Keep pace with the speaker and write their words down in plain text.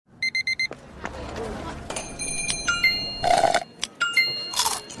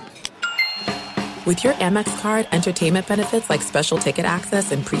With your Amex card, entertainment benefits like special ticket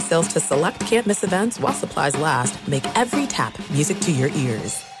access and pre-sales to select can't-miss events while supplies last make every tap music to your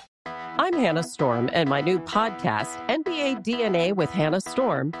ears. I'm Hannah Storm, and my new podcast, NBA DNA with Hannah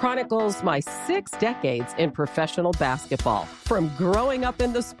Storm, chronicles my 6 decades in professional basketball. From growing up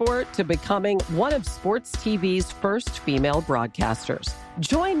in the sport to becoming one of sports TV's first female broadcasters.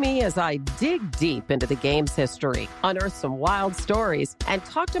 Join me as I dig deep into the game's history, unearth some wild stories, and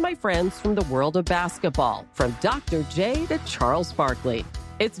talk to my friends from the world of basketball, from Dr. J to Charles Barkley.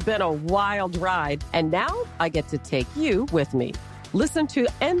 It's been a wild ride, and now I get to take you with me. Listen to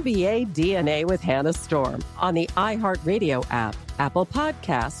NBA DNA with Hannah Storm on the iHeartRadio app, Apple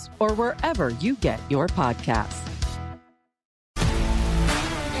Podcasts, or wherever you get your podcasts.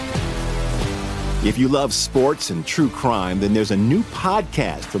 If you love sports and true crime, then there's a new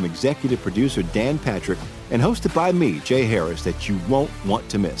podcast from executive producer Dan Patrick and hosted by me, Jay Harris, that you won't want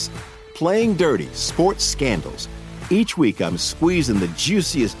to miss. Playing Dirty: Sports Scandals. Each week, I'm squeezing the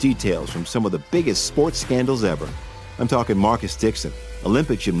juiciest details from some of the biggest sports scandals ever. I'm talking Marcus Dixon,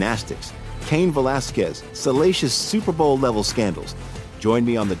 Olympic gymnastics, Cain Velasquez, salacious Super Bowl-level scandals. Join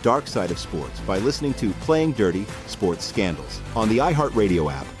me on the dark side of sports by listening to Playing Dirty: Sports Scandals on the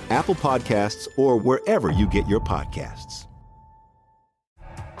iHeartRadio app, Apple Podcasts, or wherever you get your podcasts.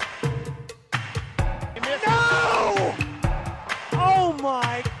 No! Oh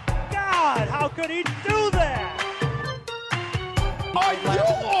my God! How could he do that? Are you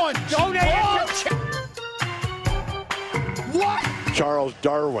on drugs? What? Charles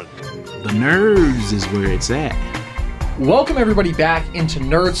Darwin. The nerves is where it's at. Welcome everybody back into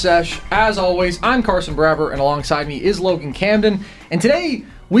Nerd Sesh. As always, I'm Carson Braber, and alongside me is Logan Camden. And today,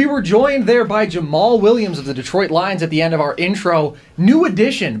 we were joined there by Jamal Williams of the Detroit Lions at the end of our intro. New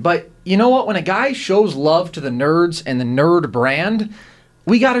addition, but you know what? When a guy shows love to the nerds and the nerd brand,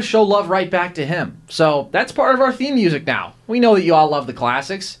 we gotta show love right back to him. So that's part of our theme music now. We know that you all love the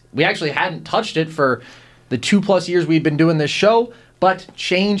classics. We actually hadn't touched it for the 2+ years we've been doing this show, but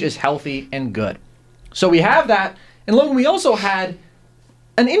change is healthy and good. So we have that, and Logan, we also had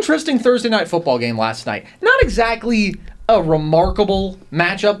an interesting Thursday night football game last night. Not exactly a remarkable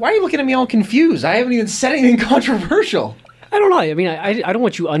matchup. Why are you looking at me all confused? I haven't even said anything controversial. I don't know. I mean, I don't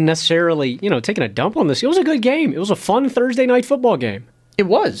want you unnecessarily, taking a dump on this. It was a good game. It was a fun Thursday night football game. It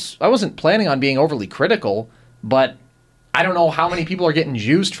was. I wasn't planning on being overly critical, but I don't know how many people are getting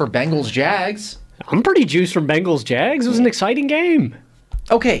juiced for Bengals-Jags. I'm pretty juiced from Bengals-Jags. It was an exciting game.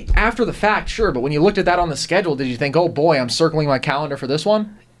 Okay, after the fact, sure, but when you looked at that on the schedule, did you think, oh boy, I'm circling my calendar for this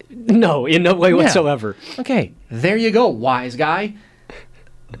one? No, in no way whatsoever. Okay, there you go, wise guy.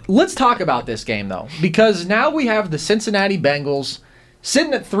 Let's talk about this game, though, because now we have the Cincinnati Bengals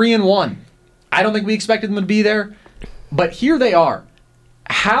sitting at 3-1. I don't think we expected them to be there, but here they are.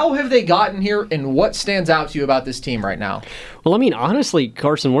 How have they gotten here, and what stands out to you about this team right now? Well, I mean, honestly,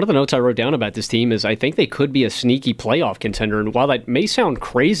 Carson, one of the notes I wrote down about this team is I think they could be a sneaky playoff contender. And while that may sound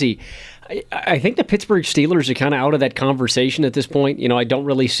crazy, I think the Pittsburgh Steelers are kind of out of that conversation at this point. I don't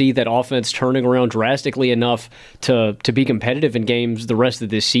really see that offense turning around drastically enough to be competitive in games the rest of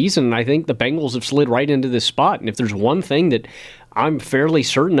this season. And I think the Bengals have slid right into this spot. And if there's one thing that I'm fairly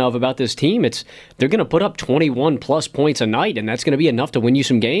certain of about this team, it's they're going to put up 21-plus points a night, and that's going to be enough to win you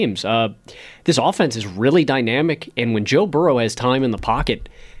some games. This offense is really dynamic, and when Joe Burrow has time in the pocket,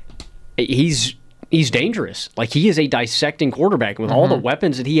 he's dangerous. Like, he is a dissecting quarterback. And with all the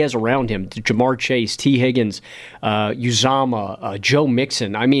weapons that he has around him, Jamar Chase, T. Higgins, Uzama, Joe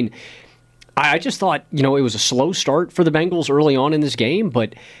Mixon. I mean, I just thought, it was a slow start for the Bengals early on in this game,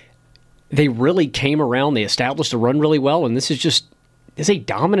 but they really came around. They established a run really well, and this is a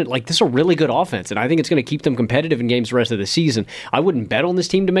dominant, this is a really good offense, and I think it's going to keep them competitive in games the rest of the season. I wouldn't bet on this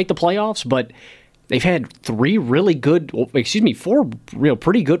team to make the playoffs, but they've had four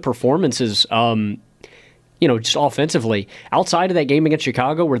pretty good performances, just offensively. Outside of that game against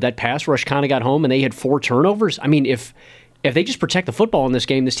Chicago where that pass rush kind of got home and they had 4 turnovers, I mean, if they just protect the football in this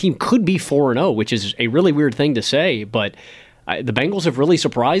game, this team could be 4-0, which is a really weird thing to say, but the Bengals have really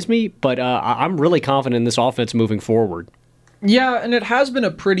surprised me, but I'm really confident in this offense moving forward. Yeah, and it has been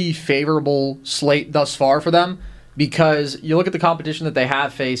a pretty favorable slate thus far for them because you look at the competition that they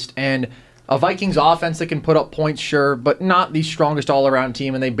have faced, and a Vikings offense that can put up points, sure, but not the strongest all-around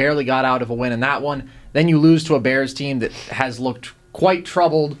team, and they barely got out of a win in that one. Then you lose to a Bears team that has looked quite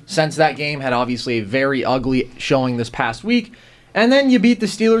troubled since that game, had obviously a very ugly showing this past week. And then you beat the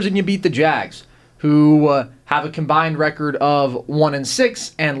Steelers and you beat the Jags, who have a combined record of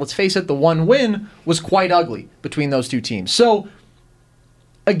 1-6, and let's face it, the one win was quite ugly between those two teams. So,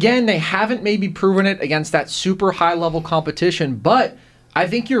 again, they haven't maybe proven it against that super high-level competition, but I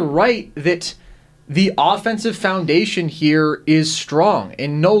think you're right that the offensive foundation here is strong,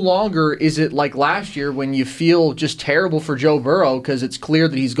 and no longer is it like last year when you feel just terrible for Joe Burrow because it's clear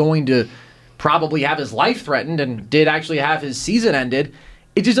that he's going to probably have his life threatened and did actually have his season ended.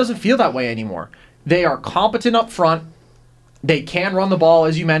 It just doesn't feel that way anymore. They are competent up front. They can run the ball,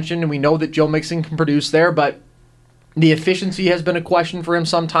 as you mentioned, and we know that Joe Mixon can produce there, but the efficiency has been a question for him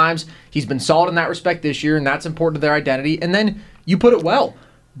sometimes. He's been solid in that respect this year, and that's important to their identity. And then you put it well.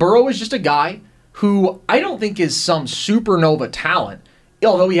 Burrow is just a guy who I don't think is some supernova talent,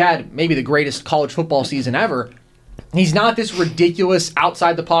 although he had maybe the greatest college football season ever. He's not this ridiculous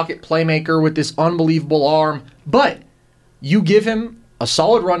outside-the-pocket playmaker with this unbelievable arm, but you give him a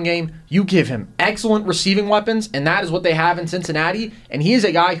solid run game, you give him excellent receiving weapons, and that is what they have in Cincinnati, and he is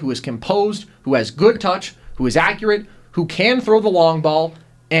a guy who is composed, who has good touch, who is accurate, who can throw the long ball,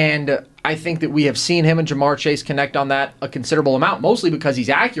 and I think that we have seen him and Jamar Chase connect on that a considerable amount, mostly because he's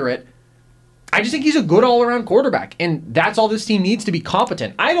accurate. I just think he's a good all-around quarterback, and that's all this team needs to be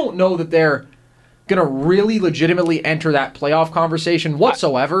competent. I don't know that they're going to really legitimately enter that playoff conversation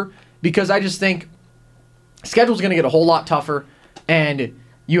whatsoever, because I just think schedule's going to get a whole lot tougher, and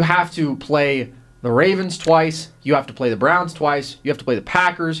you have to play the Ravens twice, you have to play the Browns twice, you have to play the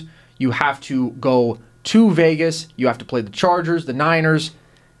Packers, you have to go to Vegas, you have to play the Chargers, the Niners,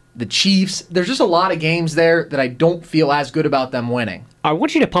 the Chiefs. There's just a lot of games there that I don't feel as good about them winning. I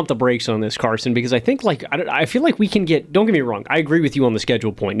want you to pump the brakes on this, Carson, because I think I feel like we can get. Don't get me wrong. I agree with you on the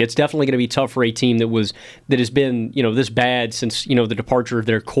schedule point. It's definitely going to be tough for a team that has been this bad since the departure of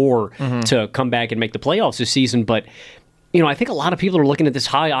their core to come back and make the playoffs this season. But I think a lot of people are looking at this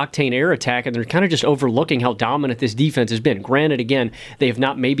high-octane air attack, and they're kind of just overlooking how dominant this defense has been. Granted, again, they have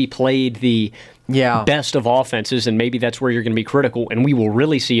not maybe played the best of offenses, and maybe that's where you're going to be critical, and we will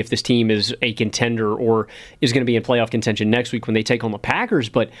really see if this team is a contender or is going to be in playoff contention next week when they take on the Packers.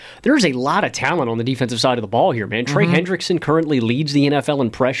 But there's a lot of talent on the defensive side of the ball here, man. Trey Hendrickson currently leads the NFL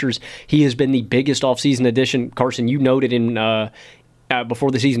in pressures. He has been the biggest offseason addition. Carson, you noted in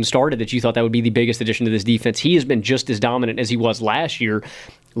before the season started that you thought that would be the biggest addition to this defense. He has been just as dominant as he was last year.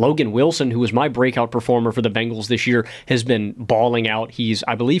 Logan Wilson, who was my breakout performer for the Bengals this year, has been balling out. He's,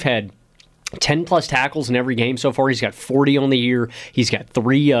 I believe, had 10-plus tackles in every game so far. He's got 40 on the year. He's got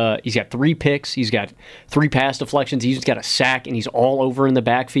three picks. He's got 3 pass deflections. He's got a sack, and he's all over in the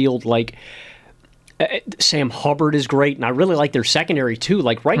backfield. Sam Hubbard is great, and I really like their secondary too.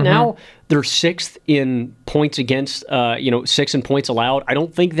 Right now, they're 6th in points against, 6th in points allowed. I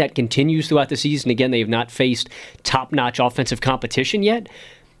don't think that continues throughout the season. Again, they have not faced top-notch offensive competition yet.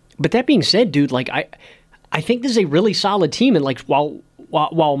 But that being said, dude, I think this is a really solid team, and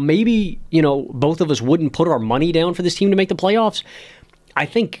while maybe both of us wouldn't put our money down for this team to make the playoffs, I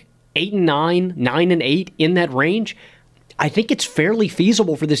think 8-9, 9-8 in that range. I think it's fairly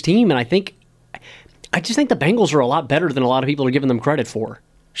feasible for this team, and I just think the Bengals are a lot better than a lot of people are giving them credit for.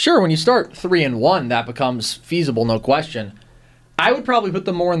 Sure, when you start 3-1, that becomes feasible, no question. I would probably put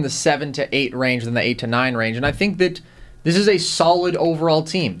them more in the 7-8 range than the 8-9 range, and I think that this is a solid overall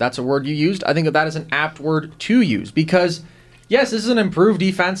team. That's a word you used. I think that is an apt word to use because, yes, this is an improved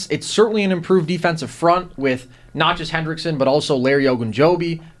defense. It's certainly an improved defensive front with not just Hendrickson, but also Larry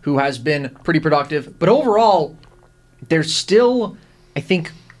Ogunjobi, who has been pretty productive. But overall, they're still, I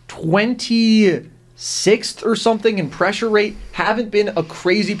think, 26th or something in pressure rate. Haven't been a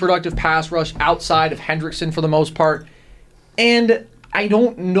crazy productive pass rush outside of Hendrickson for the most part. And I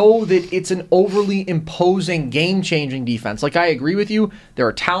don't know that it's an overly imposing, game-changing defense. I agree with you. There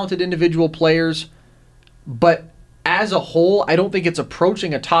are talented individual players. But as a whole, I don't think it's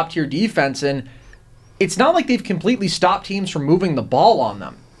approaching a top-tier defense. And it's not like they've completely stopped teams from moving the ball on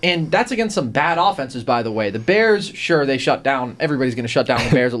them. And that's against some bad offenses, by the way. The Bears, sure, they shut down. Everybody's going to shut down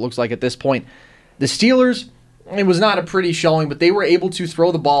the Bears, it looks like, at this point. The Steelers, it was not a pretty showing, but they were able to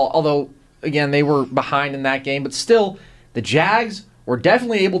throw the ball, although, again, they were behind in that game. But still, the Jags were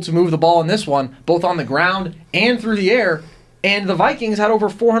definitely able to move the ball in this one, both on the ground and through the air, and the Vikings had over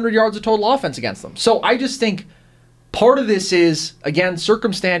 400 yards of total offense against them. So I just think part of this is, again,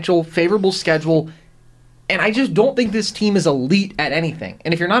 circumstantial, favorable schedule, and I just don't think this team is elite at anything.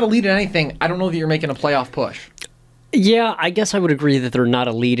 And if you're not elite at anything, I don't know that you're making a playoff push. Yeah, I guess I would agree that they're not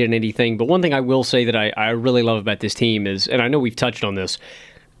elite in anything, but one thing I will say that I really love about this team is, and I know we've touched on this,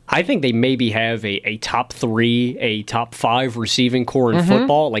 I think they maybe have a top 3, a top 5 receiving core in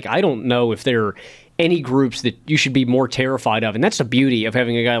football. I don't know if there are any groups that you should be more terrified of, and that's the beauty of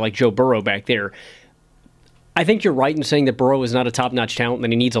having a guy like Joe Burrow back there. I think you're right in saying that Burrow is not a top-notch talent,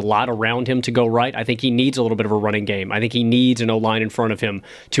 and he needs a lot around him to go right. I think he needs a little bit of a running game. I think he needs an O-line in front of him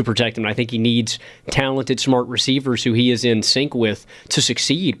to protect him. I think he needs talented, smart receivers who he is in sync with to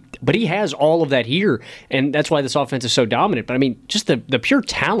succeed. But he has all of that here, and that's why this offense is so dominant. But, I mean, just the pure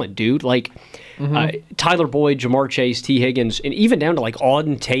talent, dude. Like, Tyler Boyd, Jamar Chase, T. Higgins, and even down to, like,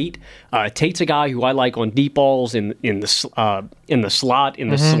 Auden Tate. Tate's a guy who I like on deep balls, in the slot, in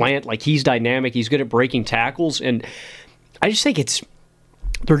the slant. Like, he's dynamic. He's good at breaking tackles. And I just think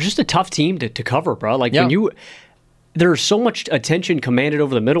they're just a tough team to cover, bro. Like, when there's so much attention commanded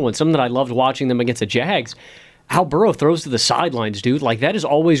over the middle, and something that I loved watching them against the Jags, how Burrow throws to the sidelines, dude. Like, that is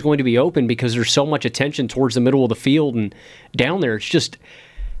always going to be open because there's so much attention towards the middle of the field and down there. It's just,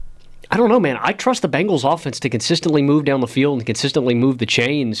 I don't know, man. I trust the Bengals offense to consistently move down the field and consistently move the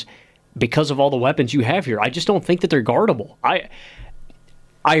chains because of all the weapons you have here. I just don't think that they're guardable. I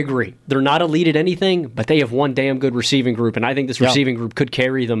agree. They're not elite at anything, but they have one damn good receiving group, and I think this receiving group could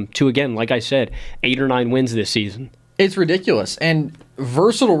carry them to, again, like I said, 8 or 9 wins this season. It's ridiculous. And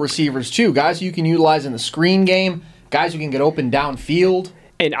versatile receivers, too. Guys you can utilize in the screen game, guys who can get open downfield.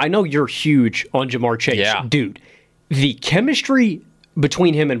 And I know you're huge on Jamar Chase. Yeah. Dude, the chemistry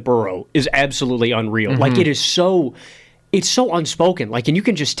between him and Burrow is absolutely unreal. Like, it's so unspoken. Like, and you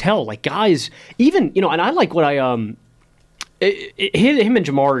can just tell, like, guys, even, and I like what him and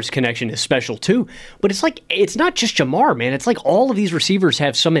Jamar's connection is special too, but it's like, it's not just Jamar, man. It's like all of these receivers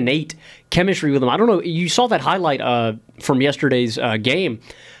have some innate chemistry with them. I don't know. You saw that highlight from yesterday's game.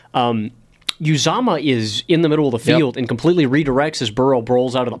 Uzama is in the middle of the field and completely redirects as Burrow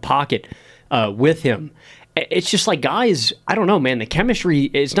rolls out of the pocket with him. It's just like, guys, I don't know, man. The chemistry,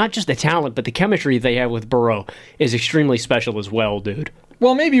 it's not just the talent, but the chemistry they have with Burrow is extremely special as well, dude.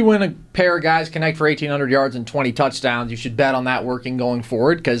 Well, maybe when a pair of guys connect for 1,800 yards and 20 touchdowns, you should bet on that working going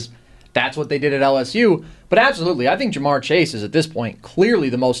forward because that's what they did at LSU. But absolutely, I think Jamar Chase is at this point clearly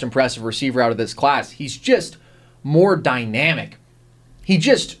the most impressive receiver out of this class. He's just more dynamic. He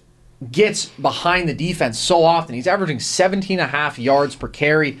just gets behind the defense so often. He's averaging 17.5 yards per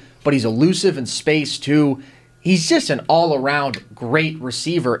carry, but he's elusive in space too. He's just an all-around great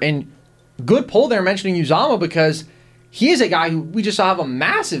receiver. And good pull there mentioning Uzama because he is a guy who we just saw have a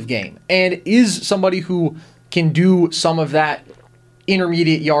massive game and is somebody who can do some of that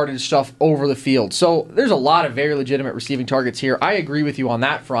intermediate yardage stuff over the field. So there's a lot of very legitimate receiving targets here. I agree with you on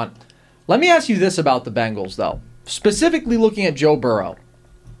that front. Let me ask you this about the Bengals, though. Specifically looking at Joe Burrow.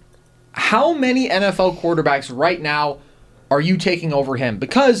 How many NFL quarterbacks right now are you taking over him?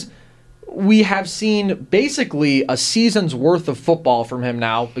 Because we have seen basically a season's worth of football from him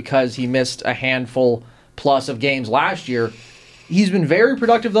now because he missed a handful plus of games last year. He's been very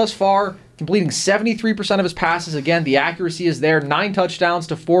productive thus far, completing 73% of his passes. Again, the accuracy is there. 9 touchdowns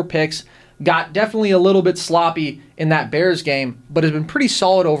to 4 picks. Got definitely a little bit sloppy in that Bears game, but has been pretty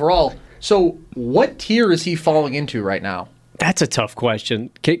solid overall. So what tier is he falling into right now? That's a tough question.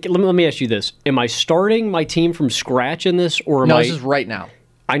 Let me ask you this. Am I starting my team from scratch in this? Or No, this is right now.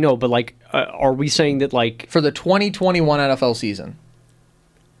 I know, but are we saying that for the 2021 NFL season?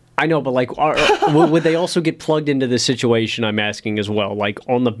 I know, but would they also get plugged into this situation? I'm asking as well, like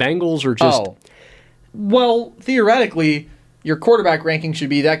on the Bengals or just. Oh. Well, theoretically, your quarterback ranking should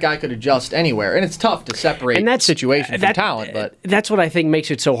be that guy could adjust anywhere, and it's tough to separate that situation from talent. But that's what I think makes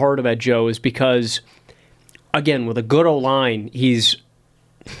it so hard about Joe is because, again, with a good O-line, he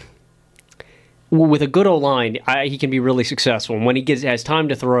can be really successful. And when he has time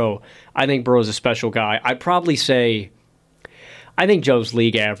to throw, I think Burrow's a special guy. I'd probably say. I think Joe's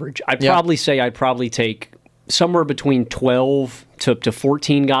league average. I'd probably take somewhere between 12 to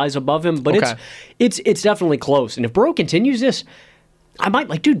 14 guys above him, but it's definitely close. And if Burrow continues this, I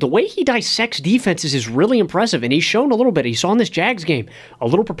might dude, the way he dissects defenses is really impressive, and he's shown a little bit. He saw in this Jags game a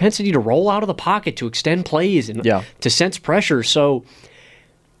little propensity to roll out of the pocket, to extend plays, and to sense pressure. So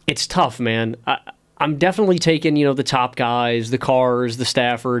it's tough, man. I'm definitely taking, the top guys, the Carrs, the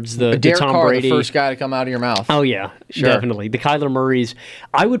Staffords, the Tom Brady. The first guy to come out of your mouth. Oh, yeah, sure. Definitely. The Kyler Murrays.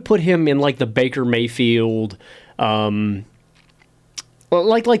 I would put him in the Baker Mayfield, the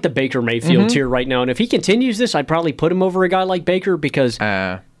Baker Mayfield tier right now. And if he continues this, I'd probably put him over a guy like Baker because...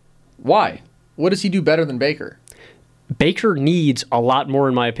 Why? What does he do better than Baker? Baker needs a lot more,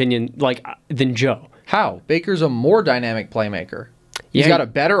 in my opinion, than Joe. How? Baker's a more dynamic playmaker. He's got a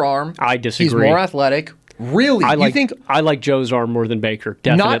better arm. I disagree. He's more athletic. Really? I like Joe's arm more than Baker.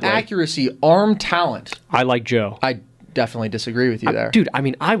 Definitely. Not accuracy, arm talent. I like Joe. I definitely disagree with you there. Dude,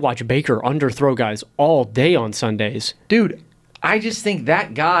 I watch Baker underthrow guys all day on Sundays. Dude, I just think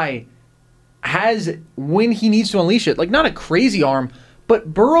that guy has, when he needs to unleash it, not a crazy arm,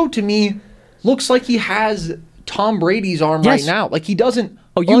 but Burrow to me looks like he has Tom Brady's arm right now. Like, he doesn't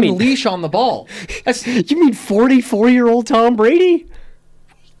unleash on the ball. You mean 44-year-old Tom Brady?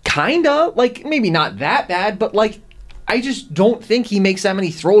 Kinda. Like, maybe not that bad, but like, I just don't think he makes that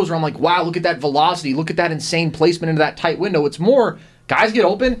many throws where I'm like, wow, look at that velocity, look at that insane placement into that tight window. It's more, guys get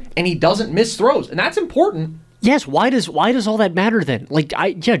open, and he doesn't miss throws, and that's important. Yes, why does all that matter then? Like,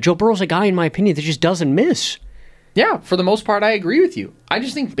 Joe Burrow's a guy, in my opinion, that just doesn't miss. Yeah, for the most part, I agree with you. I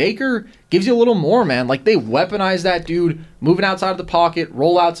just think Baker gives you a little more, man. Like, they weaponize that dude, moving outside of the pocket,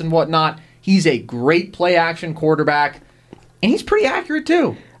 rollouts and whatnot. He's a great play-action quarterback, and he's pretty accurate,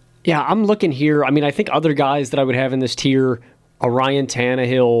 too. Yeah, I'm looking here. I mean, I think other guys that I would have in this tier, a Ryan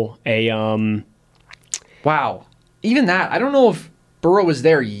Tannehill, Wow. Even that, I don't know if Burrow is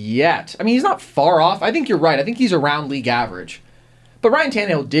there yet. I mean, he's not far off. I think you're right. I think he's around league average. But Ryan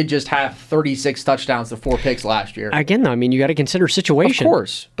Tannehill did just have 36 touchdowns to 4 picks last year. Again, though, I mean, you got to consider situation. Of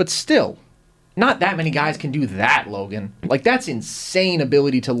course. But still, not that many guys can do that, Logan. Like, that's insane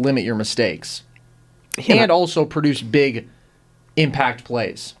ability to limit your mistakes. And also produce big impact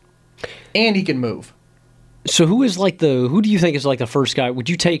plays. And he can move. So who do you think is like the first guy? Would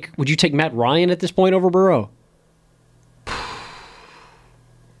you take Matt Ryan at this point over Burrow?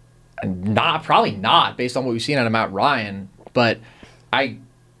 Probably not, based on what we've seen out of Matt Ryan. But I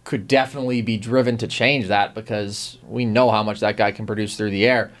could definitely be driven to change that because we know how much that guy can produce through the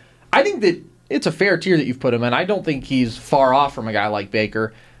air. I think that it's a fair tier that you've put him in. I don't think he's far off from a guy like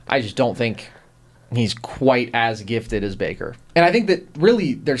Baker. I just don't think he's quite as gifted as Baker. And I think that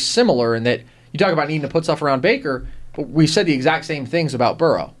really they're similar in that you talk about needing to put stuff around Baker, but we said the exact same things about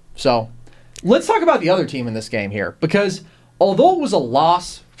Burrow. So let's talk about the other team in this game here, because although it was a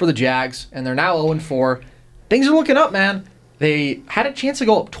loss for the Jags and they're now 0-4, things are looking up, man. They had a chance to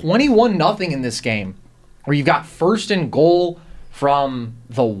go up 21-0 in this game, where you've got 1st and goal from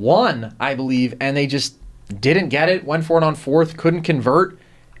the 1, I believe, and they just didn't get it, went for it on 4th, couldn't convert,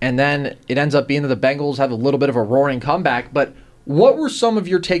 and then it ends up being that the Bengals have a little bit of a roaring comeback. But what were some of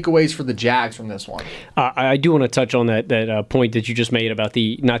your takeaways for the Jags from this one? I do want to touch on that point that you just made about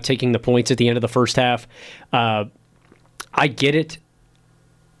the not taking the points at the end of the first half. I get it.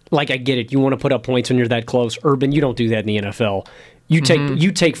 I get it. You want to put up points when you're that close. Urban, you don't do that in the NFL.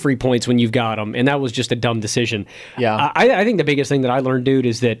 You take free points when you've got them, and that was just a dumb decision. Yeah, I think the biggest thing that I learned, dude,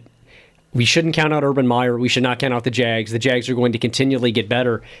 is that we shouldn't count out Urban Meyer. We should not count out the Jags. The Jags are going to continually get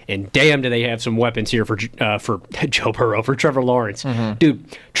better, and damn, do they have some weapons here for Joe Burrow, for Trevor Lawrence.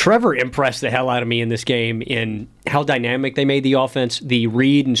 Dude, Trevor impressed the hell out of me in this game in how dynamic they made the offense, the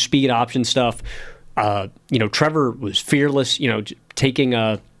read and speed option stuff. Trevor was fearless,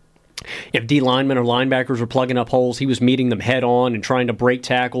 taking if D linemen or linebackers were plugging up holes, he was meeting them head on and trying to break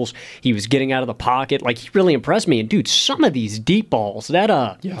tackles. He was getting out of the pocket. He really impressed me. And, dude, some of these deep balls,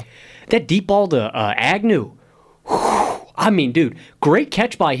 that deep ball to Agnew, I mean, dude, great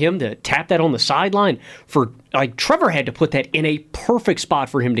catch by him to tap that on the sideline. Trevor had to put that in a perfect spot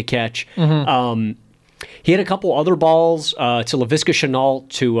for him to catch. He had a couple other balls to Laviska Shenault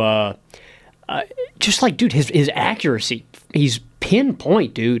to dude, his accuracy, he's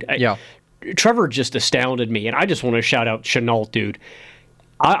pinpoint, dude. Trevor just astounded me, and I just want to shout out Shenault, dude.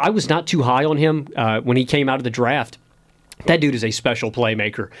 I was not too high on him when he came out of the draft. That dude is a special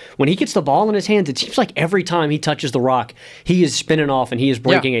playmaker. When he gets the ball in his hands, it seems like every time he touches the rock, he is spinning off and he is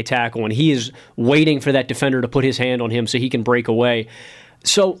breaking a tackle, and he is waiting for that defender to put his hand on him so he can break away.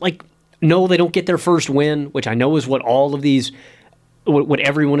 So, no, they don't get their first win, which I know is what all of these... what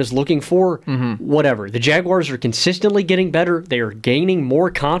everyone is looking for, whatever. The Jaguars are consistently getting better. They are gaining more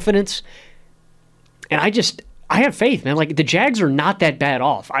confidence. And I have faith, man. The Jags are not that bad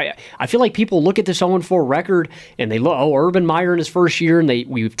off. I feel like people look at this 0-4 record and they look, Urban Meyer in his first year, and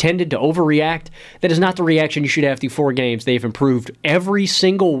we've tended to overreact. That is not the reaction you should have through 4 games. They've improved every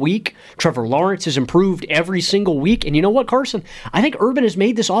single week. Trevor Lawrence has improved every single week. And you know what, Carson? I think Urban has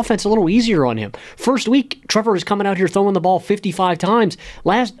made this offense a little easier on him. First week, Trevor was coming out here throwing the ball 55 times.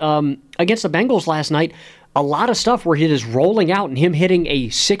 Against the Bengals last night, a lot of stuff where it is rolling out and him hitting a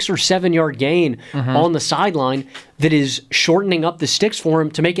 6 or 7 yard gain on the sideline that is shortening up the sticks for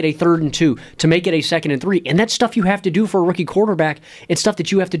him to make it a 3rd and 2, to make it a 2nd and 3. And that's stuff you have to do for a rookie quarterback. It's stuff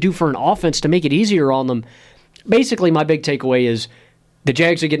that you have to do for an offense to make it easier on them. Basically, my big takeaway is the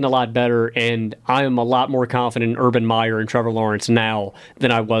Jags are getting a lot better, and I am a lot more confident in Urban Meyer and Trevor Lawrence now than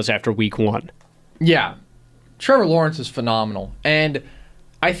I was after week 1. Yeah. Trevor Lawrence is phenomenal. And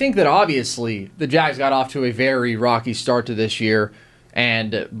I think that obviously the Jags got off to a very rocky start to this year,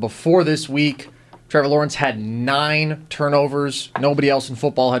 and before this week, Trevor Lawrence had 9 turnovers. Nobody else in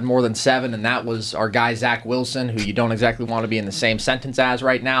football had more than 7, and that was our guy Zach Wilson, who you don't exactly want to be in the same sentence as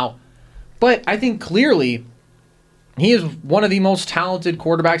right now. But I think clearly he is one of the most talented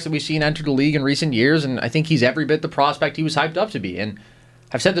quarterbacks that we've seen enter the league in recent years, and I think he's every bit the prospect he was hyped up to be. And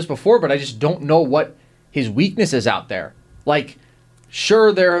I've said this before, but I just don't know what his weakness is out there. Like,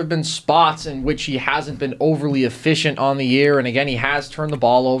 sure, there have been spots in which he hasn't been overly efficient on the year, and again, he has turned the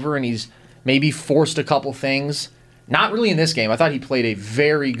ball over, and he's maybe forced a couple things. Not really in this game. I thought he played a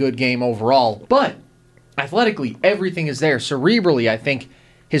very good game overall, but athletically, everything is there. Cerebrally, I think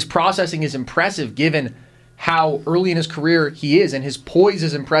his processing is impressive given how early in his career he is, and his poise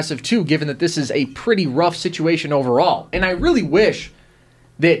is impressive too, given that this is a pretty rough situation overall. And I really wish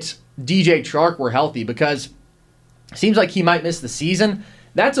that DJ Chark were healthy, because it seems like he might miss the season.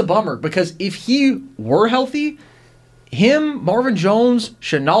 That's a bummer, because if he were healthy, him, Marvin Jones,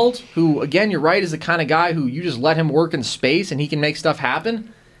 Chenault, who, again, you're right, is the kind of guy who you just let him work in space and he can make stuff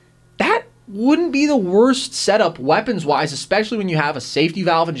happen, that wouldn't be the worst setup weapons-wise, especially when you have a safety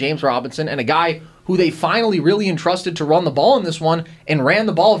valve in James Robinson and a guy who they finally really entrusted to run the ball in this one and ran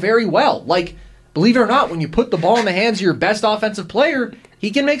the ball very well. Like, believe it or not, when you put the ball in the hands of your best offensive player,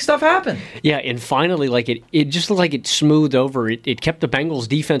 he can make stuff happen. Yeah, and finally, like it just looked like it smoothed over. It kept the Bengals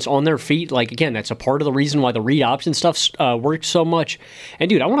defense on their feet. Like, again, that's a part of the reason why the read option stuff works so much. And,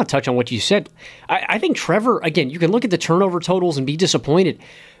 dude, I want to touch on what you said. I think Trevor, again, you can look at the turnover totals and be disappointed.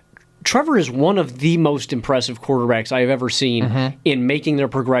 Trevor is one of the most impressive quarterbacks I have ever seen in making their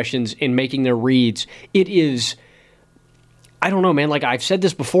progressions, in making their reads. It is, I don't know, man, like I've said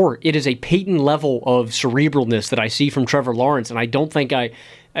this before, it is a Peyton level of cerebralness that I see from Trevor Lawrence, and I don't think I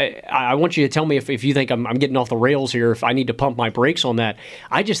want you to tell me if you think I'm getting off the rails here, if I need to pump my brakes on that.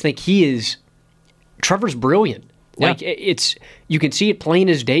 I just think Trevor's brilliant. Yeah. Like, you can see it plain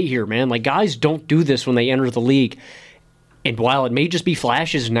as day here, man. Like, guys don't do this when they enter the league. And while it may just be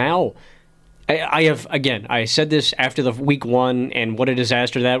flashes now, I said this after the week one and what a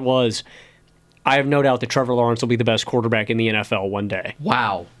disaster that was. I have no doubt that Trevor Lawrence will be the best quarterback in the NFL one day.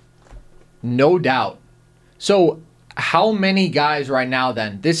 Wow. No doubt. So how many guys right now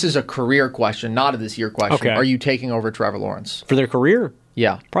then, this is a career question, not a this year question, are you taking over Trevor Lawrence? For their career?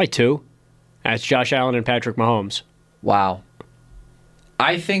 Yeah. Probably two. That's Josh Allen and Patrick Mahomes. Wow.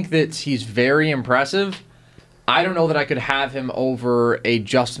 I think that he's very impressive. I don't know that I could have him over a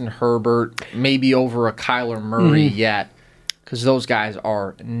Justin Herbert, maybe over a Kyler Murray yet, because those guys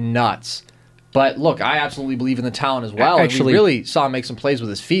are nuts. But look, I absolutely believe in the talent as well. Actually, and we really saw him make some plays with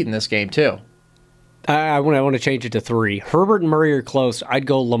his feet in this game too. I want to change it to three. Herbert and Murray are close. I'd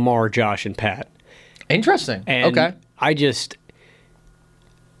go Lamar, Josh, and Pat. Interesting. And okay.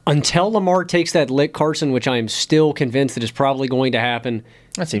 Until Lamar takes that lick, Carson, which I am still convinced that is probably going to happen.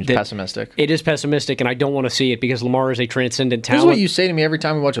 That seems pessimistic. It is pessimistic, and I don't want to see it because Lamar is a transcendent talent. This is what you say to me every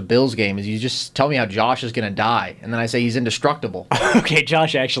time we watch a Bills game, is you just tell me how Josh is going to die, and then I say he's indestructible. Okay,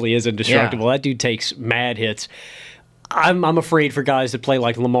 Josh actually is indestructible. Yeah. That dude takes mad hits. I'm afraid for guys that play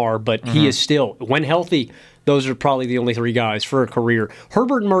like Lamar, but he is still, when healthy, those are probably the only three guys for a career.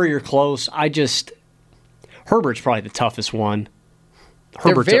 Herbert and Murray are close. Herbert's probably the toughest one.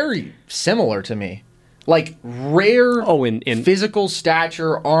 They're very similar to me. Like, rare in physical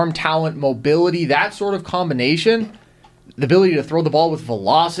stature, arm talent, mobility, that sort of combination, the ability to throw the ball with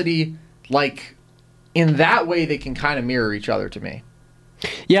velocity, like, in that way they can kind of mirror each other to me.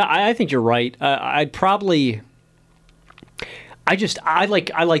 Yeah, I think you're right. I like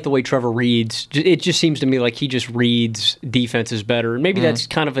the way Trevor reads. It just seems to me like he just reads defenses better. And maybe that's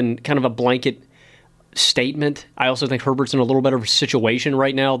kind of a blanket statement. I also think Herbert's in a little better of a situation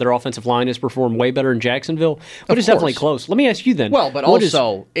right now. Their offensive line has performed way better in Jacksonville, but it's definitely close. Let me ask you then. Well, but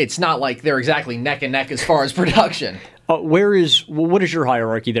also, it's not like they're exactly neck and neck as far as production. What is your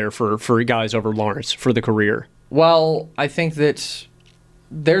hierarchy there for guys over Lawrence for the career? Well, I think that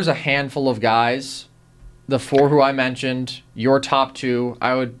there's a handful of guys. The four who I mentioned, your top two,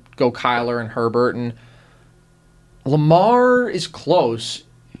 I would go Kyler and Herbert, and Lamar is close.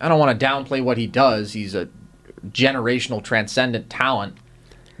 I don't want to downplay what he does. He's a generational, transcendent talent.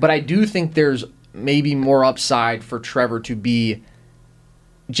 But I do think there's maybe more upside for Trevor to be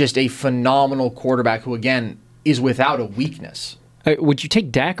just a phenomenal quarterback who, again, is without a weakness. Would you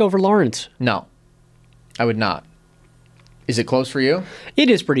take Dak over Lawrence? No, I would not. Is it close for you? It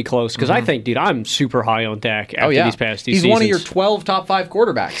is pretty close, because I think, dude, I'm super high on Dak after these past two seasons. He's one of your 12 top 5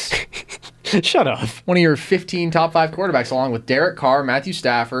 quarterbacks. Shut up. One of your 15 top 5 quarterbacks, along with Derek Carr, Matthew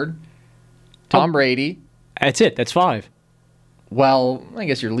Stafford, Tom Brady. That's it. That's 5. Well, I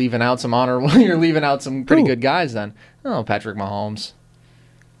guess you're leaving out some honor. You're leaving out some pretty good guys then. Oh, Patrick Mahomes.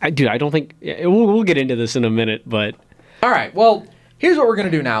 I don't think... We'll get into this in a minute, but... All right, well, here's what we're going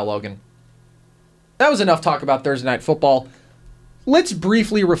to do now, Logan. That was enough talk about Thursday Night Football. let's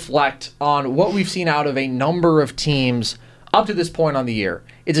briefly reflect on what we've seen out of a number of teams up to this point on the year.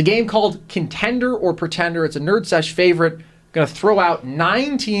 It's a game called Contender or Pretender. It's a Nerd Sesh favorite. Going to throw out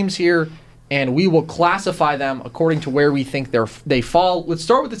 9 teams here, and we will classify them according to where we think they fall. Let's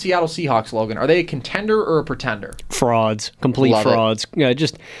start with the Seattle Seahawks, Logan. Are they a contender or a pretender? Frauds. Complete Love frauds.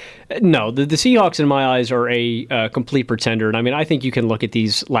 No, the Seahawks in my eyes are a complete pretender. And I mean, I think you can look at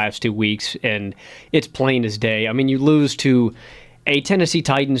these last 2 weeks, and it's plain as day. I mean, you lose to a Tennessee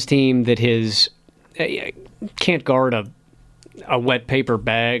Titans team that can't guard a wet paper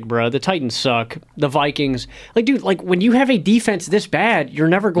bag, bro. The Titans suck. The Vikings, when you have a defense this bad, you're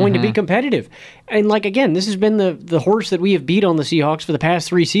never going to be competitive. And again, this has been the horse that we have beat on the Seahawks for the past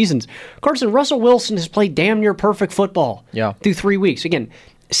 3 seasons. Carson, Russell Wilson has played damn near perfect football through 3 weeks. Again,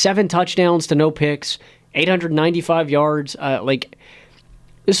 7 touchdowns to no picks, 895 yards.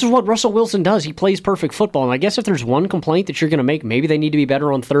 This is what Russell Wilson does. He plays perfect football. And I guess if there's one complaint that you're going to make, maybe they need to be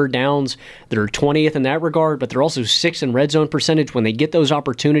better on third downs. They're 20th in that regard, but they're also 6th in red zone percentage. When they get those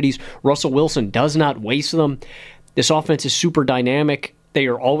opportunities, Russell Wilson does not waste them. This offense is super dynamic. They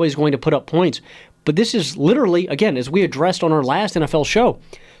are always going to put up points. But this is literally, again, as we addressed on our last NFL show,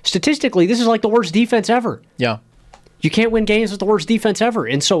 statistically, this is like the worst defense ever. Yeah. You can't win games with the worst defense ever.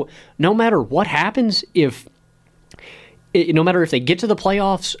 And so no matter what happens, no matter if they get to the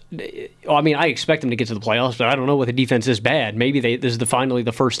playoffs, I mean, I expect them to get to the playoffs, but I don't know what the defense is bad. Maybe this is finally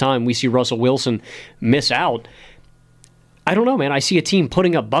the first time we see Russell Wilson miss out. I don't know, man. I see a team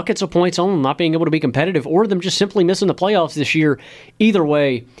putting up buckets of points on them, not being able to be competitive, or them just simply missing the playoffs this year. Either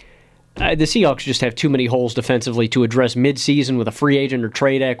way, the Seahawks just have too many holes defensively to address midseason with a free agent or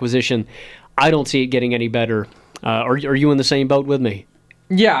trade acquisition. I don't see it getting any better. Are you in the same boat with me?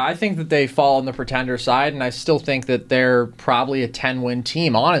 Yeah, I think that they fall on the pretender side, and I still think that they're probably a 10-win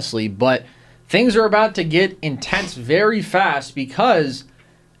team, honestly. But things are about to get intense very fast because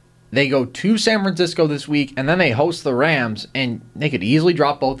they go to San Francisco this week, and then they host the Rams, and they could easily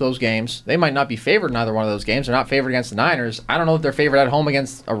drop both those games. They might not be favored in either one of those games. They're not favored against the Niners. I don't know if they're favored at home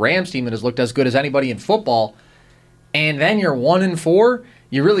against a Rams team that has looked as good as anybody in football. And then you're 1-4.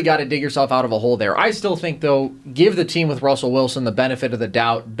 You really got to dig yourself out of a hole there. I still think, though, give the team with Russell Wilson the benefit of the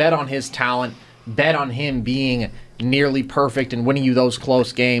doubt. Bet on his talent. Bet on him being nearly perfect and winning you those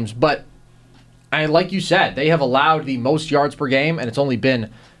close games. But like you said, they have allowed the most yards per game, and it's only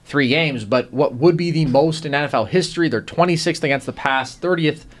been 3 games. But what would be the most in NFL history? They're 26th against the pass,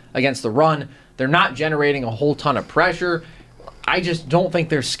 30th against the run. They're not generating a whole ton of pressure. I just don't think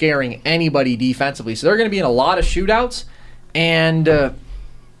they're scaring anybody defensively. So they're going to be in a lot of shootouts, and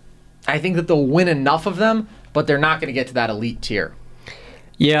I think that they'll win enough of them, but they're not going to get to that elite tier.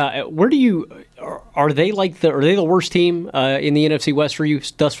 Yeah, are they the worst team in the NFC West for you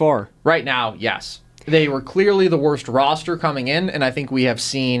thus far? Right now, yes. They were clearly the worst roster coming in, and I think we have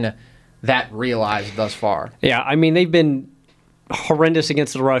seen that realized thus far. Yeah, I mean, they've been horrendous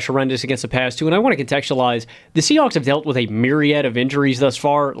against the rush, horrendous against the pass, too. And I want to contextualize, the Seahawks have dealt with a myriad of injuries thus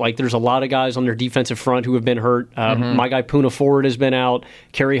far. There's a lot of guys on their defensive front who have been hurt. My guy Poona Ford has been out.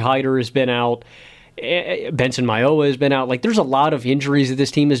 Kerry Hyder has been out. Benson Mayowa has been out. There's a lot of injuries that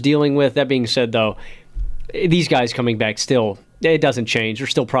this team is dealing with. That being said, though, these guys coming back still, it doesn't change. They're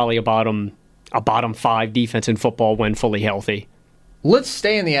still probably a bottom 5 defense in football when fully healthy. Let's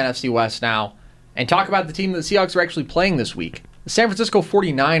stay in the NFC West now and talk about the team that the Seahawks are actually playing this week. The San Francisco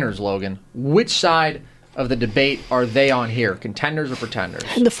 49ers, Logan. Which side of the debate are they on here? Contenders or pretenders?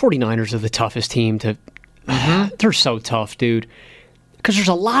 And the 49ers are the toughest team to... They're so tough, dude. Because there's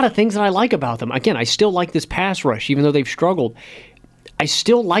a lot of things that I like about them. Again, I still like this pass rush, even though they've struggled. I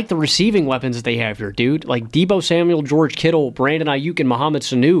still like the receiving weapons that they have here, dude. Debo Samuel, George Kittle, Brandon Ayuk, and Mohamed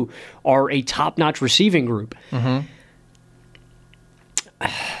Sanu are a top-notch receiving group. I'm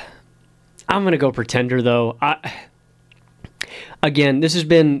going to go pretender, though. Again, this has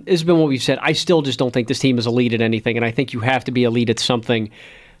been what we've said. I still just don't think this team is elite at anything, and I think you have to be elite at something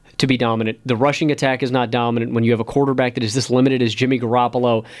to be dominant. The rushing attack is not dominant. When you have a quarterback that is this limited as Jimmy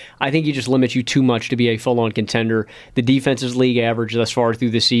Garoppolo, I think he just limits you too much to be a full-on contender. The defense is league average thus far through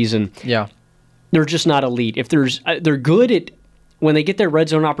the season. Yeah. They're just not elite. If they're good at... When they get their red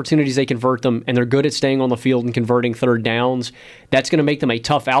zone opportunities, they convert them, and they're good at staying on the field and converting third downs. That's going to make them a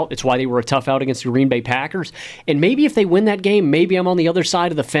tough out. It's why they were a tough out against the Green Bay Packers. And maybe if they win that game, maybe I'm on the other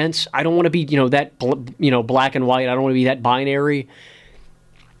side of the fence. I don't want to be, that black and white. I don't want to be that binary.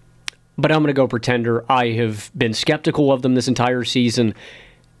 But I'm going to go pretender. I have been skeptical of them this entire season,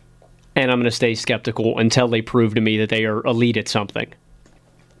 and I'm going to stay skeptical until they prove to me that they are elite at something.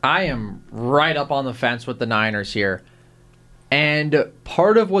 I am right up on the fence with the Niners here. And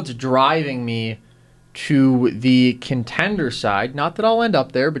part of what's driving me to the contender side, not that I'll end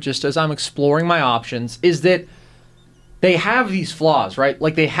up there, but just as I'm exploring my options, is that they have these flaws, right?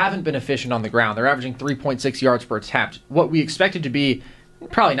 Like, they haven't been efficient on the ground. They're averaging 3.6 yards per attempt. What we expected to be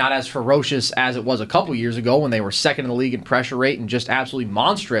probably not as ferocious as it was a couple years ago when they were second in the league in pressure rate and just absolutely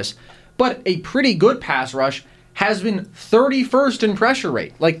monstrous, but a pretty good pass rush has been 31st in pressure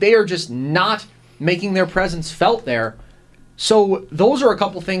rate. Like, they are just not making their presence felt there. So those are a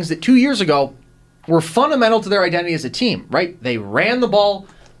couple things that 2 years ago were fundamental to their identity as a team, right? They ran the ball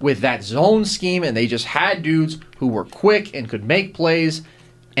with that zone scheme, and they just had dudes who were quick and could make plays,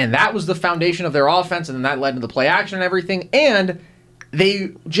 and that was the foundation of their offense, and then that led to the play action and everything, and they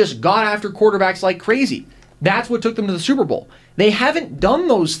just got after quarterbacks like crazy. That's what took them to the Super Bowl. They haven't done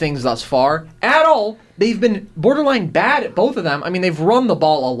those things thus far at all. They've been borderline bad at both of them. I mean, they've run the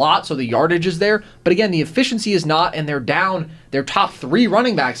ball a lot, so the yardage is there, but again, the efficiency is not, and they're down their top 3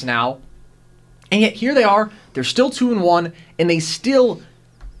 running backs now, and yet here they are. They're still 2-1, and they still...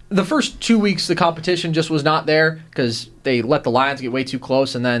 The first 2 weeks, the competition just was not there because they let the Lions get way too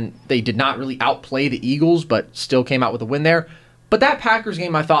close, and then they did not really outplay the Eagles, but still came out with a win there. But that Packers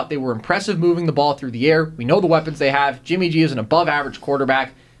game, I thought they were impressive moving the ball through the air. We know the weapons they have. Jimmy G is an above-average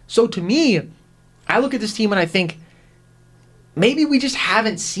quarterback. So to me, I look at this team and I think maybe we just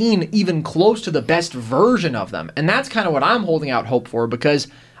haven't seen even close to the best version of them. And that's kind of what I'm holding out hope for, because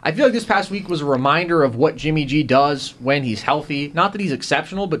I feel like this past week was a reminder of what Jimmy G does when he's healthy. Not that he's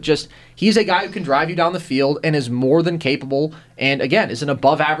exceptional, but just he's a guy who can drive you down the field and is more than capable, and again, is an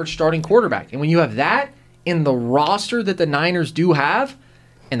above-average starting quarterback. And when you have that in the roster that the Niners do have,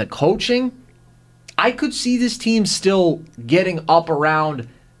 and the coaching, I could see this team still getting up around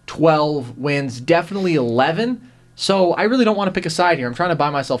 12 wins, definitely 11. So I really don't want to pick a side here. I'm trying to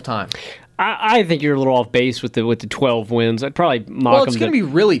buy myself time. I think you're a little off base with the 12 wins. I'd probably mock them. Well, it's going to be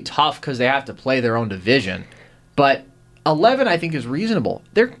really tough because they have to play their own division. But 11, I think, is reasonable.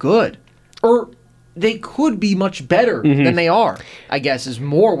 They're good. Or they could be much better than they are, I guess, is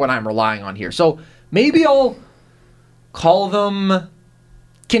more what I'm relying on here. So maybe I'll call them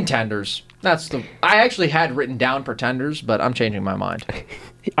contenders. I actually had written down pretenders, but I'm changing my mind.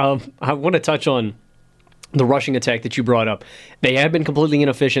 I want to touch on the rushing attack that you brought up. They have been completely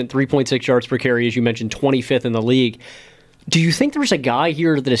inefficient, 3.6 yards per carry, as you mentioned, 25th in the league. Do you think there's a guy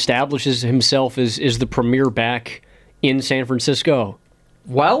here that establishes himself as the premier back in San Francisco?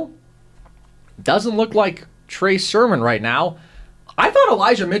 Well, doesn't look like Trey Sermon right now. I thought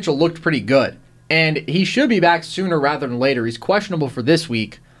Elijah Mitchell looked pretty good, and he should be back sooner rather than later. He's questionable for this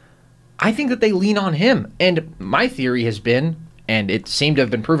week. I think that they lean on him, and my theory has been, and it seemed to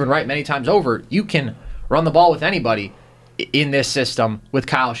have been proven right many times over, you can run the ball with anybody in this system with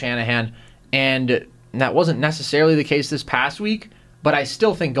Kyle Shanahan, and that wasn't necessarily the case this past week, but I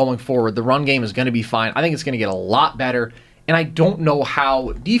still think going forward, the run game is going to be fine. I think it's going to get a lot better, and I don't know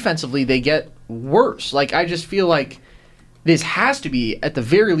how defensively they get worse. Like, I just feel like this has to be, at the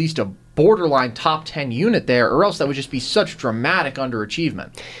very least, a borderline top 10 unit there, or else that would just be such dramatic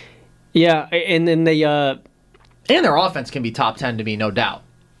underachievement. Yeah, and then they... And their offense can be top 10 to me, no doubt.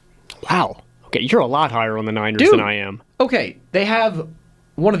 Wow. Okay, you're a lot higher on the Niners than I am. Okay, they have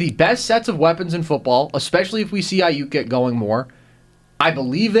one of the best sets of weapons in football, especially if we see Ayuk get going more. I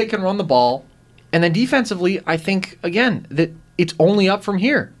believe they can run the ball. And then defensively, I think, again, that it's only up from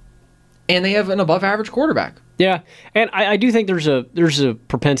here. And they have an above-average quarterback. Yeah, and I do think there's a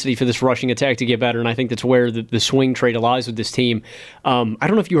propensity for this rushing attack to get better, and I think that's where the swing trade lies with this team. I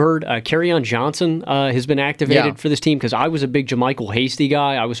don't know if you heard, Kerryon Johnson has been activated for this team, because I was a big JaMycal Hasty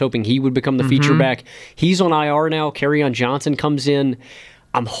guy. I was hoping he would become the feature back. He's on IR now. Kerryon Johnson comes in.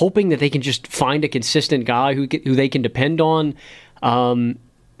 I'm hoping that they can just find a consistent guy who they can depend on. I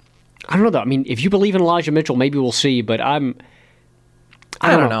don't know, though. I mean, if you believe in Elijah Mitchell, maybe we'll see, but I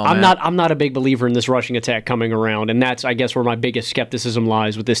don't know. I'm not a big believer in this rushing attack coming around, and that's, I guess, where my biggest skepticism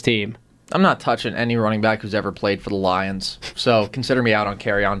lies with this team. I'm not touching any running back who's ever played for the Lions, so consider me out on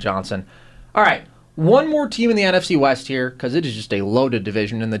Kerryon Johnson. All right, one more team in the NFC West here, because it is just a loaded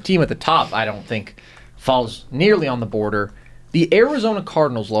division, and the team at the top, I don't think, falls nearly on the border. The Arizona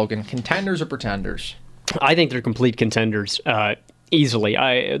Cardinals, Logan, contenders or pretenders? I think they're complete contenders. Easily.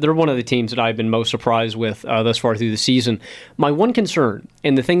 They're one of the teams that I've been most surprised with thus far through the season. My one concern,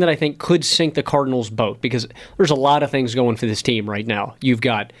 and the thing that I think could sink the Cardinals' boat, because there's a lot of things going for this team right now. You've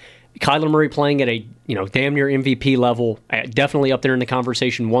got Kyler Murray playing at a damn near MVP level, definitely up there in the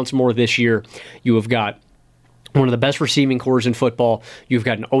conversation once more this year. You have got one of the best receiving cores in football. You've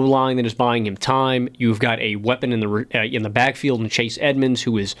got an O-line that is buying him time. You've got a weapon in the backfield in Chase Edmonds,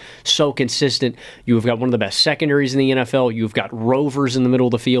 who is so consistent. You've got one of the best secondaries in the NFL. You've got rovers in the middle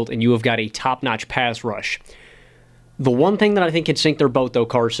of the field, and you have got a top-notch pass rush. The one thing that I think can sink their boat, though,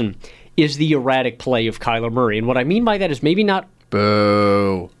 Carson, is the erratic play of Kyler Murray. And what I mean by that is maybe not...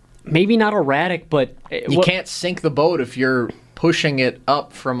 Boo. Maybe not erratic, but... You can't sink the boat if you're pushing it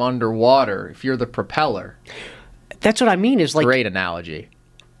up from underwater, if you're the propeller. That's what I mean. Is like great analogy.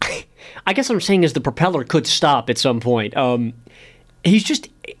 I guess what I'm saying is the propeller could stop at some point.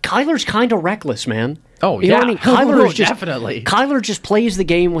 Kyler's kind of reckless, man. Oh, you know what I mean? Kyler is just, definitely. Kyler just plays the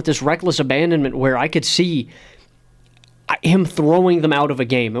game with this reckless abandonment where I could see him throwing them out of a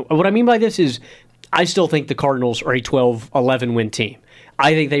game. What I mean by this is I still think the Cardinals are a 12-11 win team.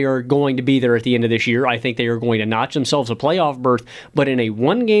 I think they are going to be there at the end of this year. I think they are going to notch themselves a playoff berth. But in a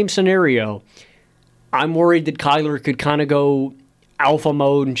one-game scenario, I'm worried that Kyler could kind of go alpha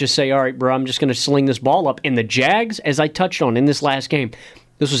mode and just say, all right, bro, I'm just going to sling this ball up. And the Jags, as I touched on in this last game,